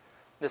it.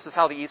 This is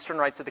how the Eastern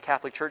rites of the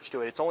Catholic Church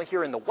do it. It's only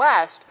here in the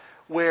West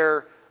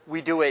where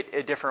we do it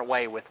a different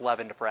way with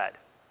leavened bread.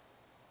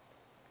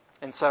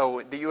 And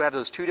so you have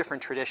those two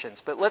different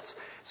traditions.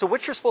 So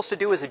what you're supposed to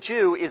do as a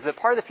Jew is that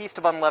part of the Feast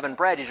of Unleavened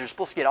Bread is you're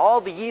supposed to get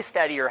all the yeast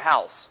out of your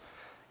house.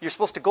 You're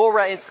supposed to go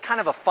around, it's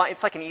kind of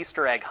it's like an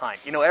Easter egg hunt.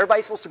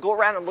 Everybody's supposed to go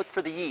around and look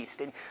for the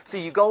yeast. And so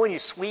you go and you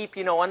sweep,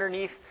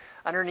 underneath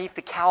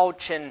the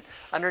couch and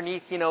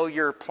underneath,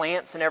 your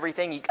plants and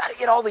everything. You got to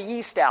get all the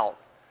yeast out.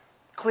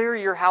 Clear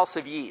your house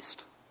of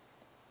yeast.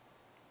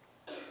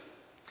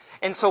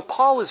 And so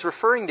Paul is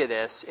referring to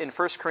this in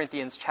 1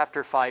 Corinthians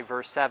chapter 5,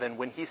 verse 7,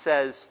 when he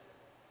says,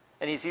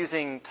 and he's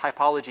using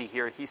typology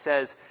here, he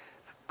says,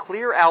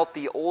 clear out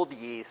the old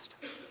yeast,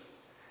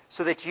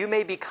 so that you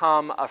may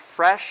become a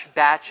fresh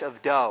batch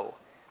of dough,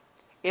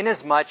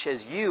 inasmuch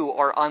as you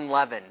are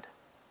unleavened.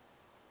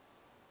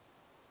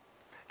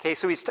 Okay,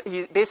 so he's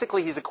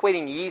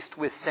equating yeast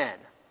with sin.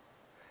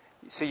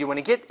 So you want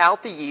to get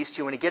out the yeast,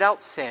 you want to get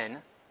out sin,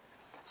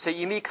 so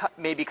you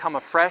may become a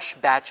fresh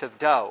batch of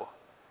dough.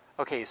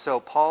 Okay,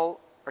 so Paul,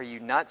 are you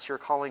nuts? You're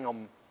calling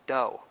them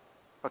dough.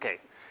 Okay.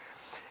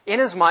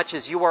 Inasmuch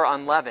as you are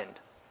unleavened.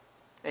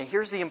 And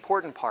here's the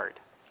important part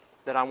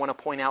that I want to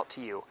point out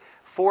to you.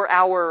 For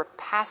our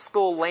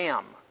Paschal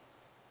Lamb,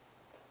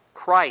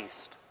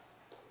 Christ,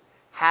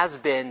 has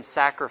been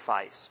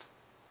sacrificed.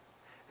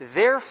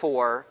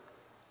 Therefore,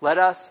 let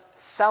us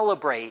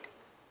celebrate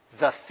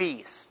the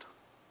feast.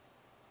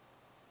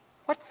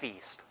 What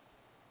feast?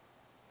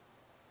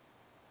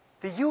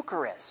 The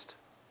Eucharist.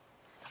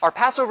 Our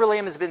Passover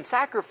lamb has been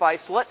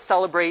sacrificed, so let's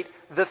celebrate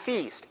the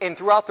feast. And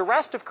throughout the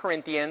rest of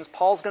Corinthians,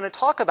 Paul's going to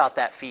talk about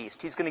that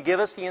feast. He's going to give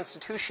us the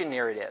institution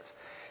narrative.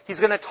 He's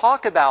going to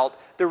talk about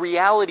the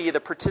reality of the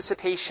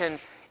participation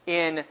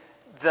in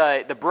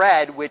the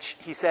bread, which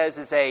he says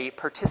is a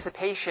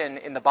participation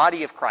in the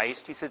body of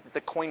Christ. He says it's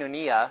a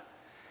koinonia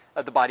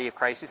of the body of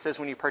Christ. He says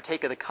when you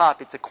partake of the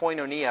cup, it's a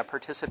koinonia,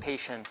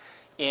 participation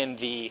in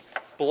the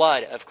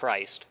blood of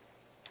Christ.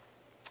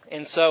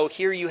 And so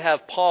here you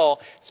have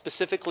Paul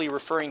specifically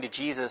referring to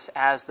Jesus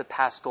as the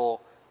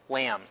Paschal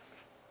Lamb.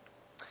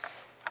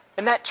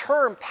 And that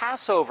term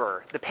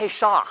Passover, the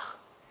Pesach,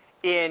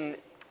 or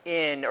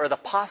the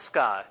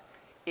Pascha,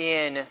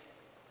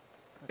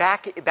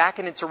 back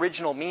in its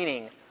original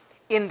meaning,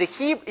 in the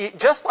Hebrew,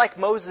 just like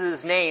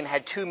Moses' name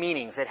had two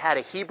meanings, it had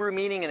a Hebrew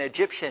meaning and an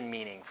Egyptian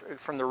meaning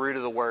from the root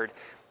of the word.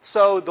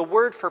 So the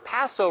word for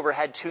Passover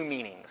had two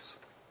meanings.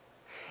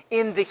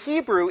 In the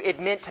Hebrew, it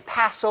meant to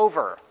pass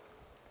over.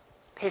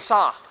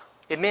 Pesach.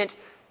 It meant,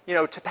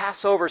 to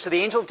pass over. So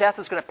the angel of death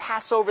is going to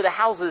pass over the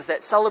houses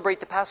that celebrate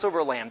the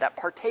Passover lamb, that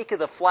partake of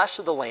the flesh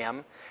of the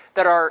lamb,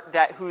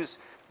 whose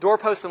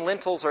doorposts and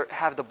lintels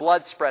have the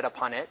blood spread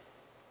upon it.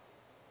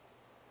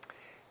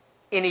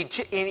 In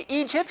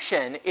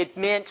Egyptian, it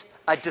meant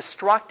a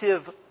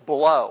destructive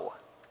blow.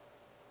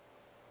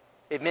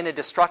 It meant a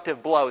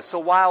destructive blow. So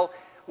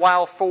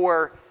while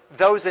for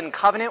those in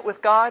covenant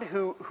with God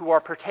who are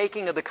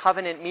partaking of the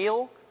covenant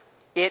meal,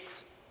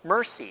 it's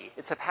mercy.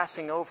 It's a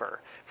passing over.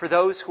 For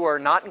those who are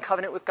not in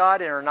covenant with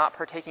God and are not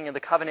partaking of the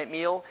covenant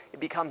meal, it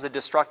becomes a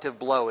destructive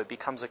blow. It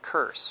becomes a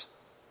curse.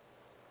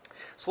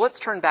 So let's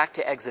turn back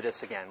to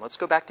Exodus again. Let's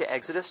go back to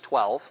Exodus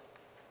 12.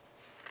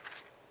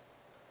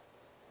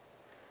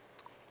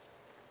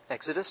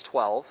 Exodus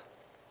 12.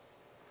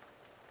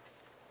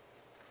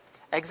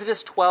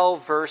 Exodus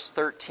 12, verse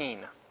 13.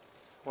 I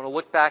want to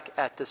look back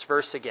at this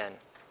verse again.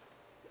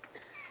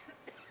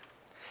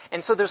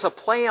 And so there's a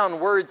play on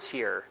words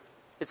here.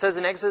 It says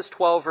in Exodus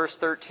 12, verse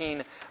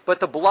 13,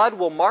 "But the blood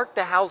will mark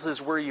the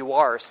houses where you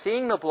are.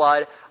 Seeing the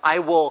blood, I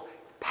will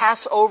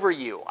pass over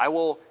you. I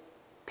will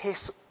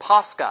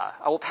Pascha.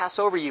 I will pass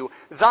over you.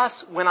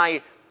 Thus, when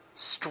I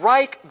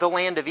strike the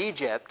land of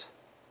Egypt,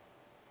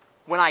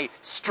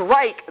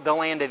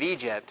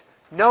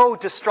 no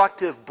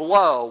destructive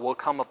blow will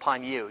come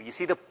upon you." You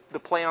see the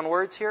play on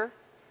words here?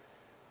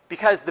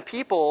 Because the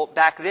people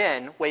back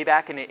then, way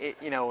back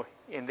in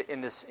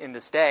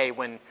this day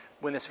when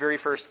this very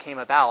first came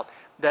about,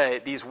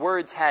 these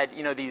words had,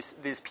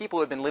 these people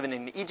who had been living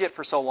in Egypt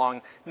for so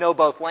long know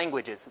both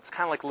languages. It's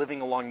kind of like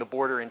living along the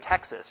border in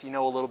Texas. You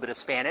know a little bit of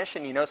Spanish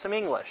and you know some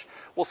English.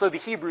 Well, so the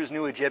Hebrews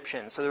knew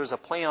Egyptian, so there was a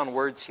play on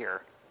words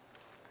here.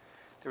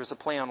 There was a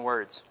play on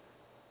words.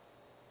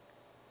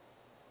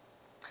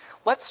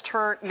 Let's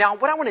turn, now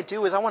what I want to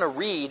do is I want to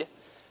read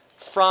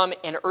from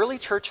an early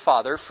church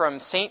father, from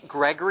St.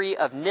 Gregory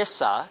of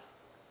Nyssa,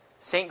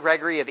 St.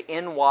 Gregory of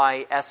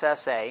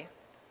Nyssa,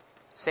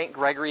 St.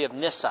 Gregory of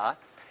Nyssa.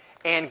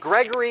 And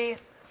Gregory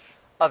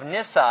of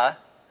Nyssa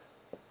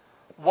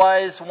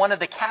was one of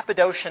the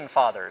Cappadocian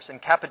fathers in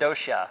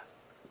Cappadocia.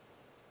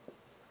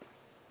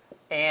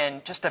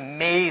 And just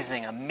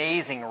amazing,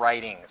 amazing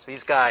writings.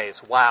 These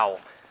guys, wow.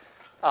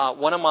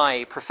 One of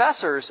my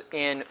professors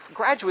in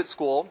graduate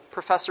school,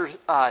 Professor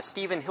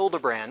Stephen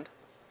Hildebrand,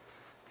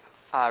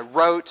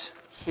 wrote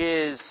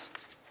his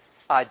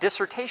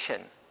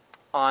dissertation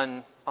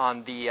on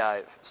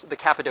the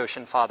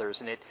Cappadocian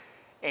Fathers,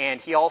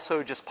 and he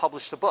also just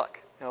published a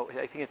book.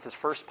 I think it's his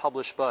first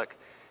published book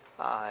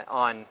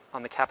on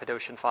the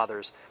Cappadocian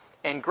Fathers.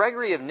 And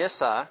Gregory of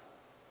Nyssa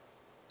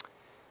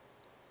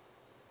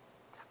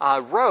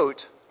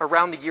wrote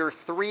around the year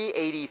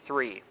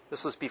 383.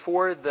 This was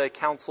before the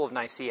Council of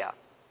Nicaea.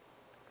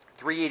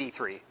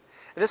 383.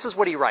 And this is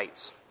what he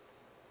writes.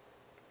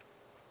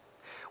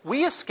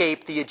 "We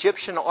escaped the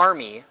Egyptian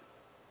army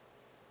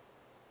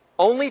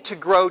only to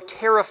grow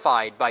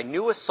terrified by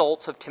new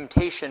assaults of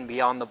temptation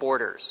beyond the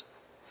borders.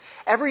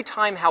 Every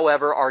time,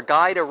 however, our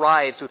guide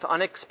arrives with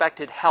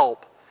unexpected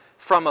help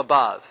from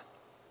above.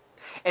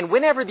 And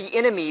whenever the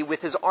enemy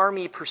with his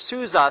army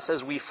pursues us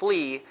as we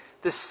flee,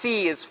 the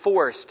sea is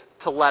forced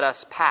to let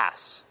us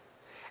pass.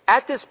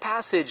 At this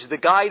passage, the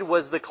guide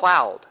was the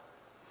cloud,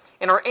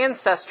 and our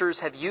ancestors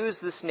have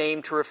used this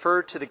name to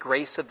refer to the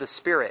grace of the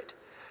Spirit,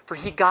 for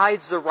he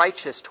guides the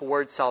righteous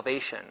towards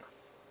salvation.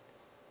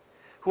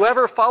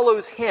 Whoever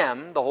follows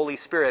him, the Holy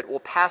Spirit, will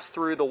pass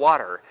through the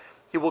water.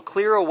 He will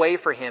clear a way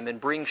for him and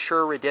bring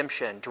sure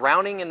redemption,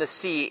 drowning in the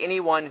sea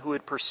anyone who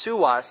would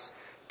pursue us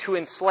to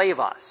enslave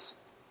us."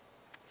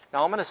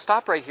 Now I'm going to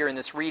stop right here in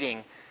this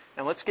reading,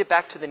 and let's get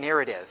back to the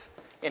narrative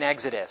in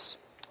Exodus.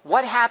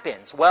 What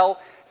happens?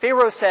 Well,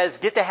 Pharaoh says,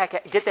 get the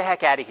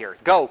heck out of here.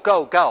 Go,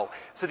 go, go.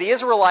 So the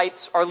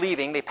Israelites are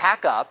leaving. They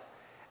pack up,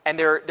 and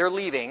they're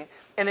leaving.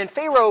 And then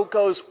Pharaoh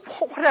goes,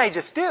 what did I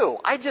just do?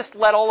 I just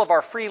let all of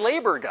our free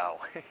labor go.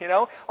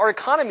 Our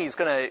economy is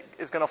going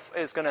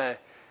to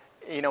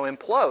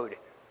implode.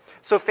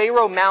 So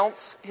Pharaoh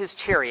mounts his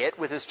chariot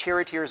with his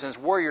charioteers and his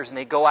warriors, and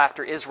they go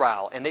after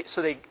Israel. And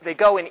they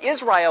go, and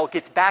Israel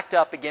gets backed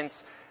up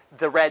against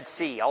the Red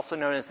Sea, also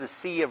known as the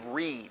Sea of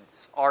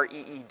Reeds,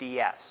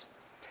 R-E-E-D-S.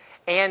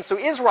 And so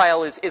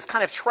Israel is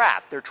kind of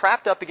trapped. They're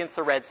trapped up against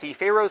the Red Sea.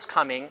 Pharaoh's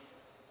coming.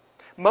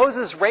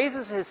 Moses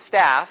raises his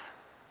staff.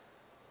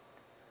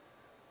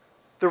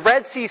 The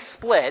Red Sea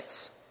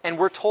splits, and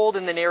we're told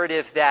in the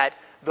narrative that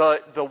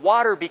the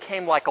water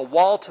became like a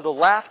wall to the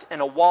left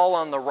and a wall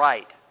on the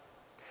right.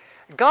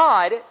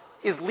 God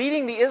is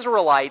leading the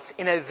Israelites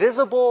in a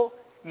visible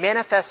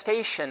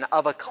manifestation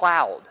of a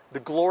cloud,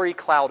 the glory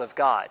cloud of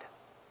God,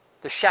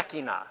 the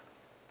Shekinah.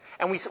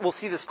 And we'll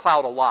see this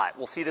cloud a lot.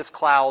 We'll see this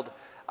cloud,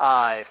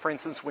 for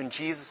instance, when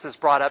Jesus is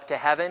brought up to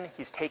heaven,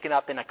 he's taken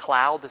up in a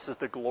cloud. This is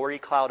the glory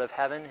cloud of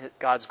heaven,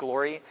 God's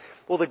glory.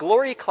 Well, the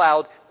glory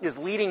cloud is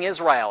leading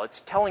Israel.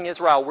 It's telling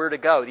Israel where to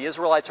go. The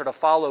Israelites are to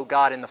follow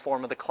God in the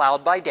form of the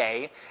cloud by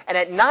day. And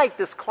at night,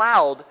 this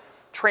cloud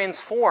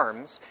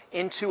transforms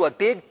into a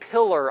big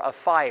pillar of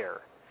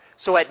fire.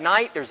 So at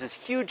night, there's this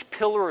huge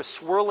pillar of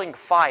swirling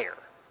fire.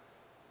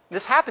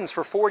 This happens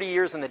for 40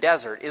 years in the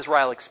desert.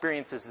 Israel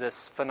experiences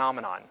this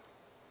phenomenon.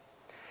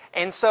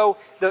 And so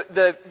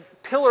the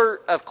pillar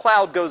of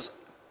cloud goes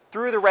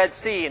through the Red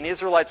Sea, and the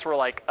Israelites were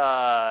like,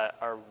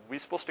 are we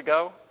supposed to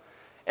go?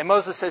 And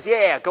Moses says,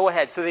 yeah, go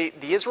ahead. So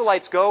the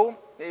Israelites go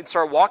and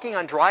start walking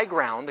on dry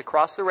ground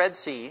across the Red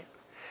Sea,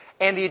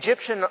 and the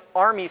Egyptian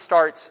army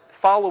starts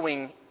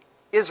following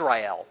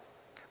Israel.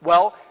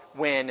 Well,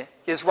 when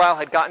Israel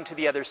had gotten to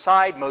the other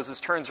side, Moses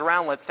turns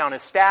around, lets down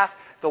his staff.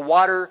 The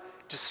water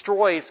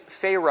destroys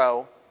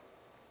Pharaoh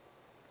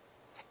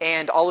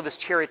and all of his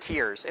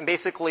charioteers, and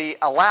basically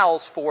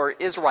allows for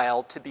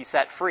Israel to be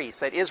set free,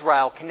 so that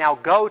Israel can now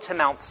go to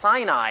Mount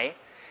Sinai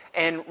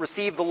and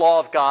receive the law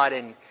of God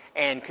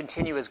and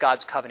continue as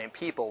God's covenant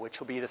people, which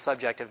will be the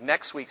subject of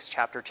next week's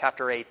chapter,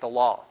 chapter 8, the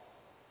law.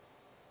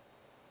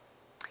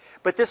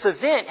 But this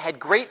event had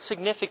great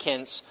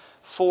significance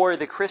for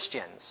the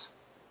Christians.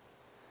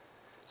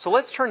 So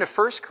let's turn to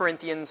 1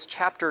 Corinthians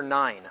chapter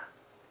 9.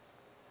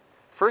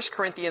 1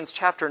 Corinthians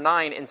chapter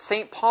 9, and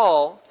St.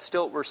 Paul,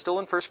 we're still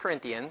in 1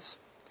 Corinthians,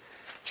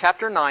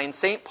 chapter 9,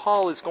 St.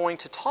 Paul is going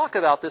to talk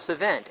about this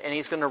event, and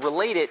he's going to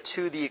relate it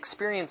to the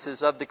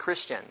experiences of the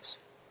Christians.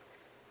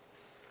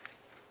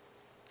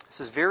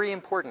 This is very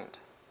important.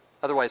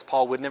 Otherwise,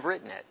 Paul wouldn't have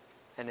written it,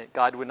 and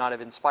God would not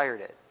have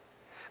inspired it.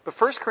 But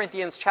 1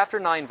 Corinthians chapter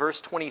 9, verse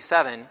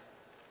 27,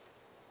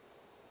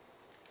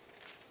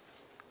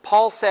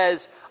 Paul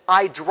says,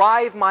 I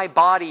drive my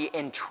body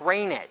and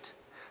train it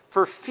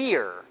for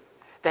fear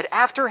that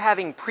after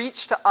having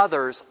preached to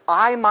others,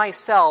 I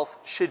myself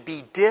should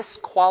be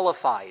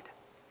disqualified.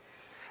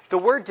 The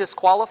word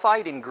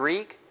disqualified in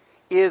Greek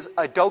is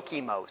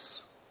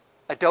adokimos.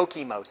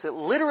 Adokimos. It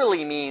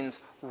literally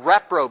means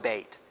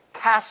reprobate,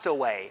 cast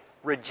away,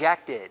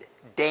 rejected,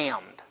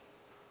 damned.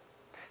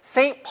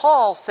 St.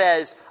 Paul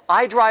says,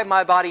 I drive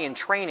my body and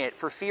train it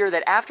for fear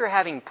that after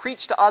having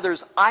preached to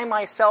others, I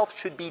myself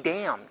should be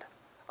damned.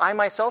 I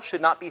myself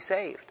should not be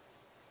saved.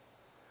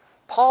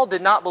 Paul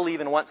did not believe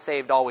in once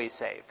saved, always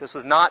saved. This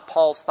was not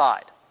Paul's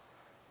thought.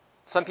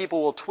 Some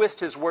people will twist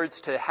his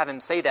words to have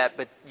him say that,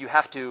 but you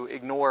have to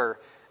ignore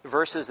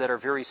verses that are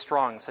very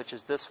strong, such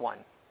as this one.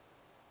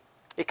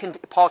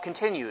 Paul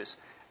continues,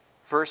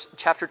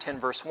 chapter 10,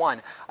 verse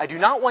 1. I do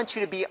not want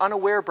you to be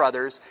unaware,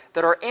 brothers,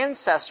 that our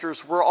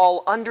ancestors were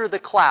all under the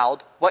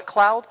cloud. What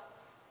cloud?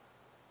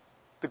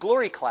 The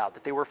glory cloud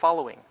that they were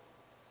following.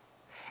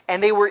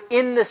 And they were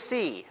in the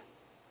sea.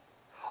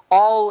 They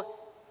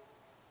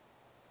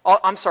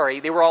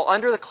were all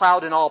under the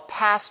cloud and all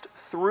passed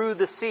through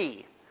the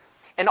sea.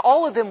 And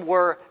all of them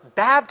were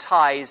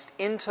baptized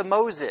into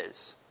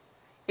Moses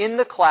in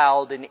the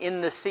cloud and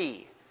in the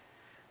sea.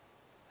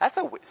 That's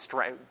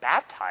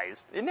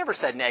baptized. It never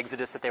said in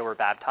Exodus that they were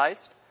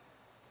baptized.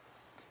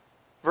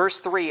 Verse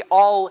 3,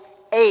 all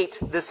ate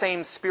the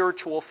same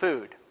spiritual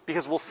food.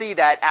 Because we'll see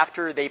that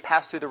after they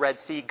pass through the Red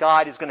Sea,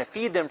 God is going to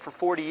feed them for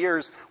 40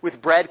 years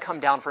with bread come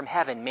down from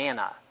heaven,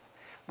 manna,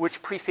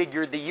 which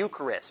prefigured the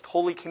Eucharist,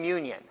 Holy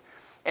Communion.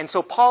 And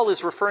so Paul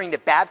is referring to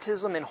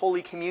baptism and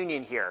Holy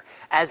Communion here.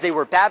 As they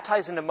were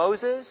baptized into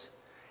Moses,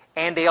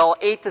 and they all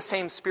ate the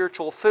same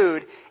spiritual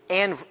food,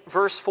 and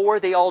verse 4,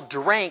 they all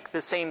drank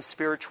the same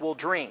spiritual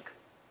drink.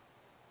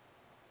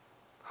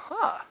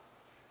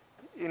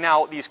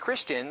 Now, these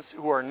Christians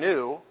who are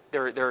new,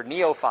 they're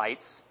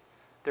neophytes,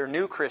 they're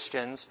new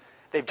Christians,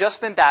 they've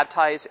just been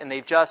baptized, and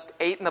they've just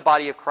eaten the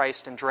body of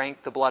Christ and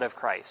drank the blood of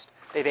Christ.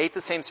 They've ate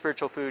the same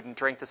spiritual food and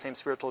drank the same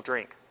spiritual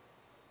drink.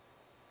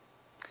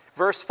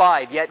 Verse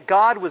 5, yet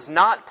God was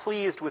not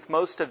pleased with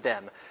most of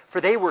them,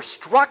 for they were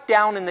struck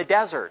down in the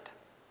desert.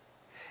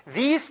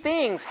 These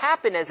things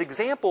happen as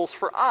examples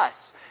for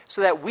us,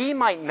 so that we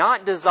might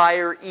not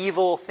desire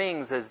evil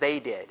things as they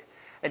did,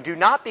 and do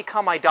not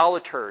become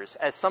idolaters,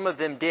 as some of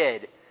them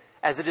did.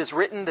 As it is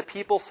written, the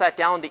people sat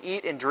down to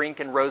eat and drink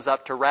and rose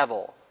up to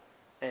revel.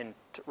 And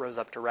rose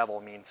up to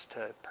revel means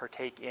to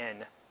partake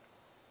in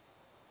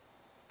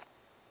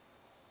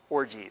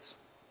orgies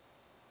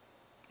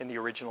in the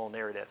original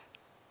narrative.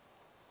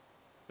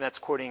 And that's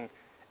quoting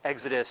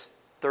Exodus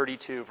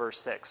 32, verse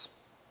 6.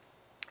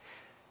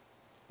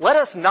 Let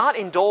us not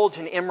indulge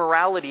in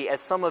immorality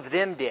as some of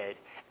them did.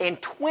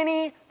 And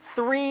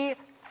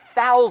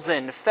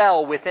 23,000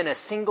 fell within a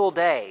single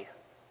day.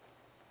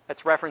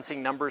 That's referencing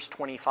Numbers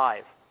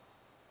 25.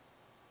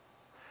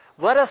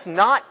 Let us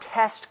not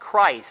test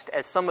Christ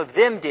as some of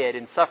them did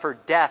and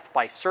suffered death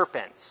by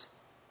serpents.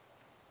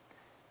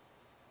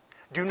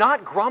 Do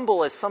not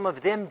grumble as some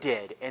of them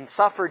did and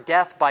suffer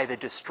death by the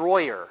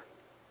destroyer.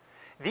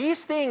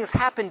 These things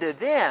happened to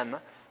them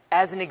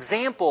as an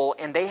example,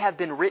 and they have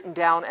been written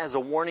down as a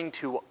warning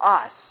to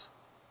us,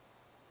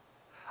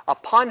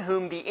 upon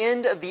whom the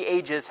end of the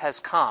ages has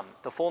come,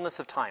 the fullness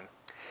of time.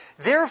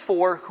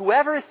 Therefore,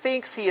 whoever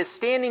thinks he is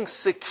standing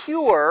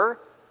secure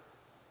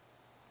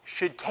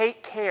should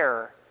take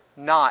care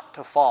not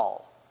to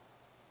fall.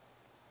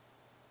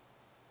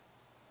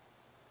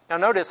 Now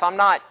notice, I'm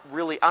not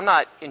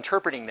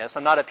interpreting this.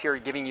 I'm not up here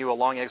giving you a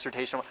long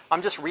exhortation.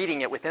 I'm just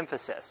reading it with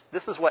emphasis.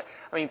 This is what,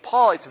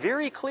 Paul, it's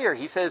very clear.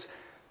 He says,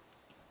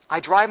 I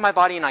drive my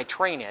body and I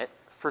train it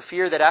for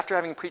fear that after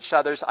having preached to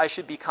others, I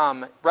should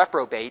become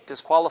reprobate,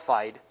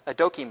 disqualified,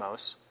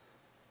 adokimos.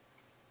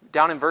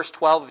 Down in verse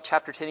 12 of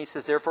chapter 10, he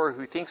says, therefore,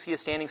 who thinks he is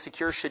standing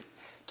secure should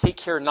take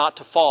care not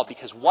to fall.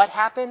 Because what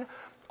happened?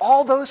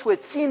 All those who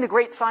had seen the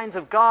great signs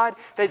of God,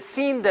 that had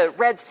seen the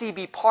Red Sea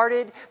be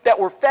parted, that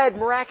were fed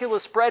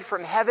miraculous bread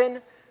from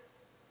heaven,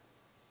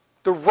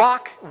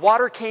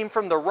 water came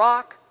from the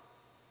rock.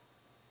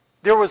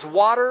 There was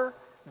water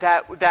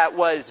that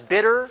was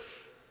bitter,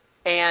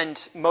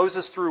 and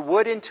Moses threw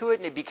wood into it,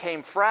 and it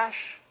became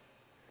fresh.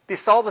 They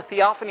saw the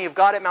theophany of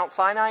God at Mount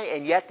Sinai,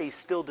 and yet they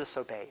still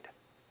disobeyed.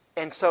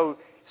 And so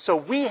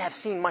we have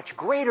seen much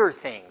greater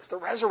things, the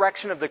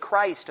resurrection of the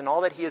Christ and all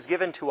that he has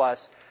given to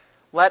us.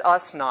 Let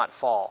us not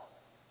fall.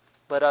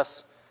 Let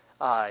us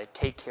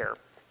take care.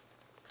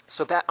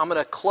 So I'm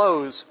going to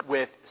close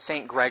with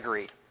St.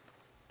 Gregory.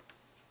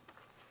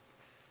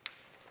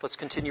 Let's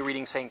continue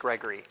reading St.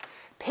 Gregory.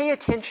 Pay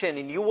attention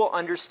and you will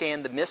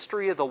understand the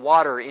mystery of the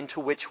water into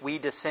which we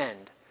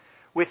descend,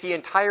 with the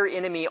entire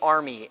enemy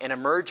army, and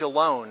emerge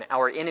alone,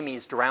 our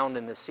enemies drowned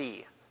in the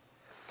sea.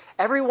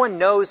 Everyone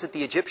knows that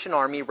the Egyptian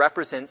army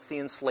represents the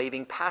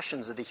enslaving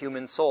passions of the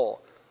human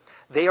soul.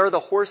 They are the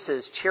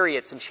horses,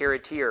 chariots, and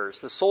charioteers,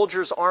 the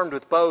soldiers armed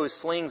with bows,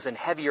 slings, and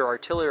heavier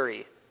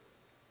artillery,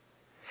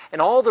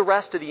 and all the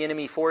rest of the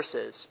enemy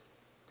forces.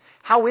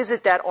 How is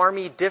that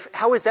army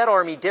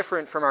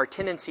different from our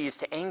tendencies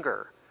to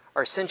anger,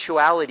 our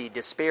sensuality,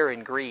 despair,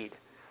 and greed?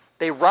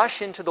 They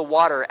rush into the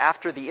water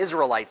after the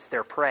Israelites,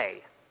 their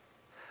prey.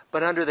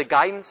 But under the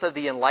guidance of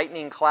the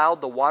enlightening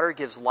cloud, the water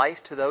gives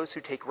life to those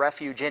who take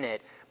refuge in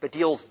it, but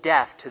deals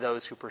death to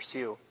those who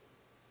pursue.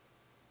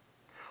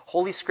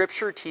 Holy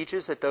Scripture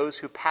teaches that those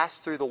who pass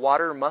through the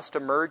water must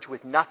emerge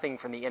with nothing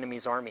from the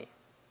enemy's army.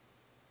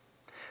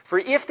 For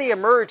if they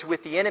emerge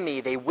with the enemy,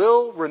 they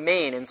will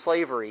remain in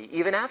slavery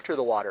even after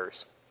the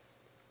waters.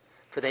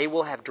 For they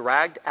will have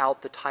dragged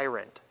out the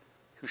tyrant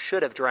who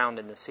should have drowned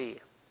in the sea.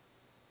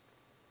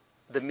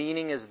 The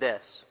meaning is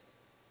this: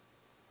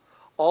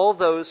 all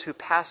those who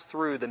pass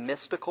through the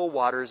mystical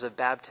waters of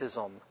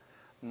baptism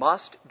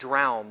must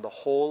drown the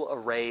whole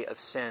array of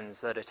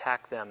sins that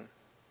attack them,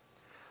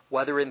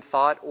 whether in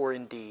thought or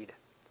in deed: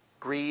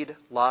 greed,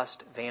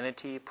 lust,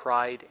 vanity,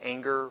 pride,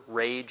 anger,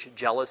 rage,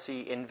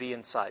 jealousy, envy,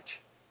 and such.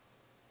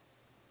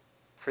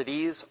 For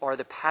these are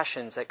the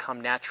passions that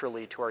come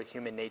naturally to our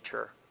human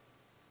nature.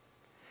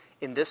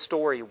 In this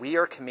story, we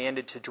are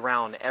commanded to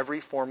drown every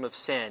form of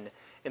sin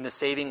in the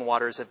saving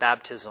waters of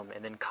baptism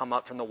and then come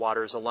up from the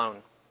waters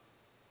alone.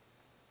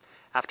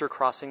 After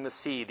crossing the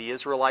sea, the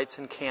Israelites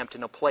encamped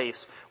in a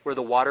place where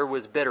the water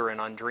was bitter and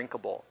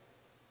undrinkable.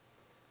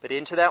 But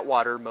into that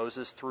water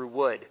Moses threw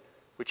wood,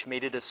 which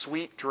made it a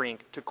sweet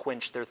drink to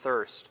quench their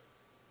thirst.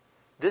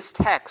 This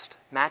text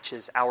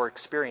matches our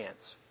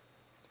experience.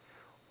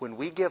 When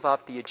we give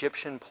up the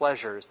Egyptian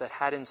pleasures that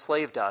had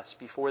enslaved us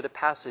before the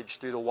passage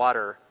through the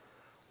water,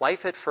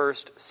 life at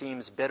first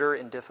seems bitter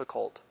and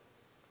difficult.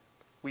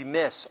 We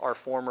miss our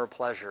former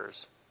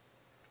pleasures.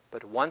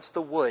 But once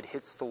the wood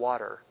hits the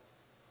water,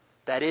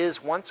 that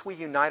is, once we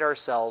unite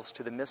ourselves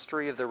to the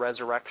mystery of the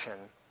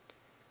resurrection,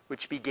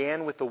 which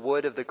began with the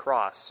wood of the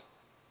cross,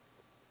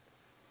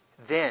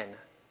 then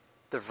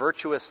the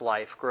virtuous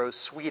life grows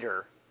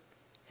sweeter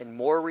and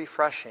more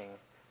refreshing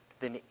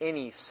than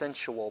any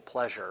sensual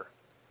pleasure,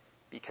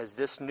 because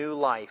this new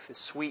life is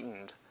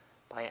sweetened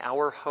by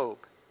our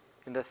hope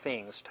in the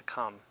things to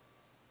come.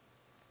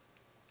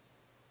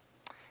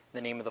 In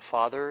the name of the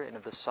Father, and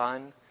of the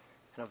Son,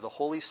 and of the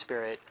Holy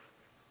Spirit,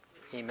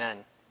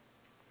 amen.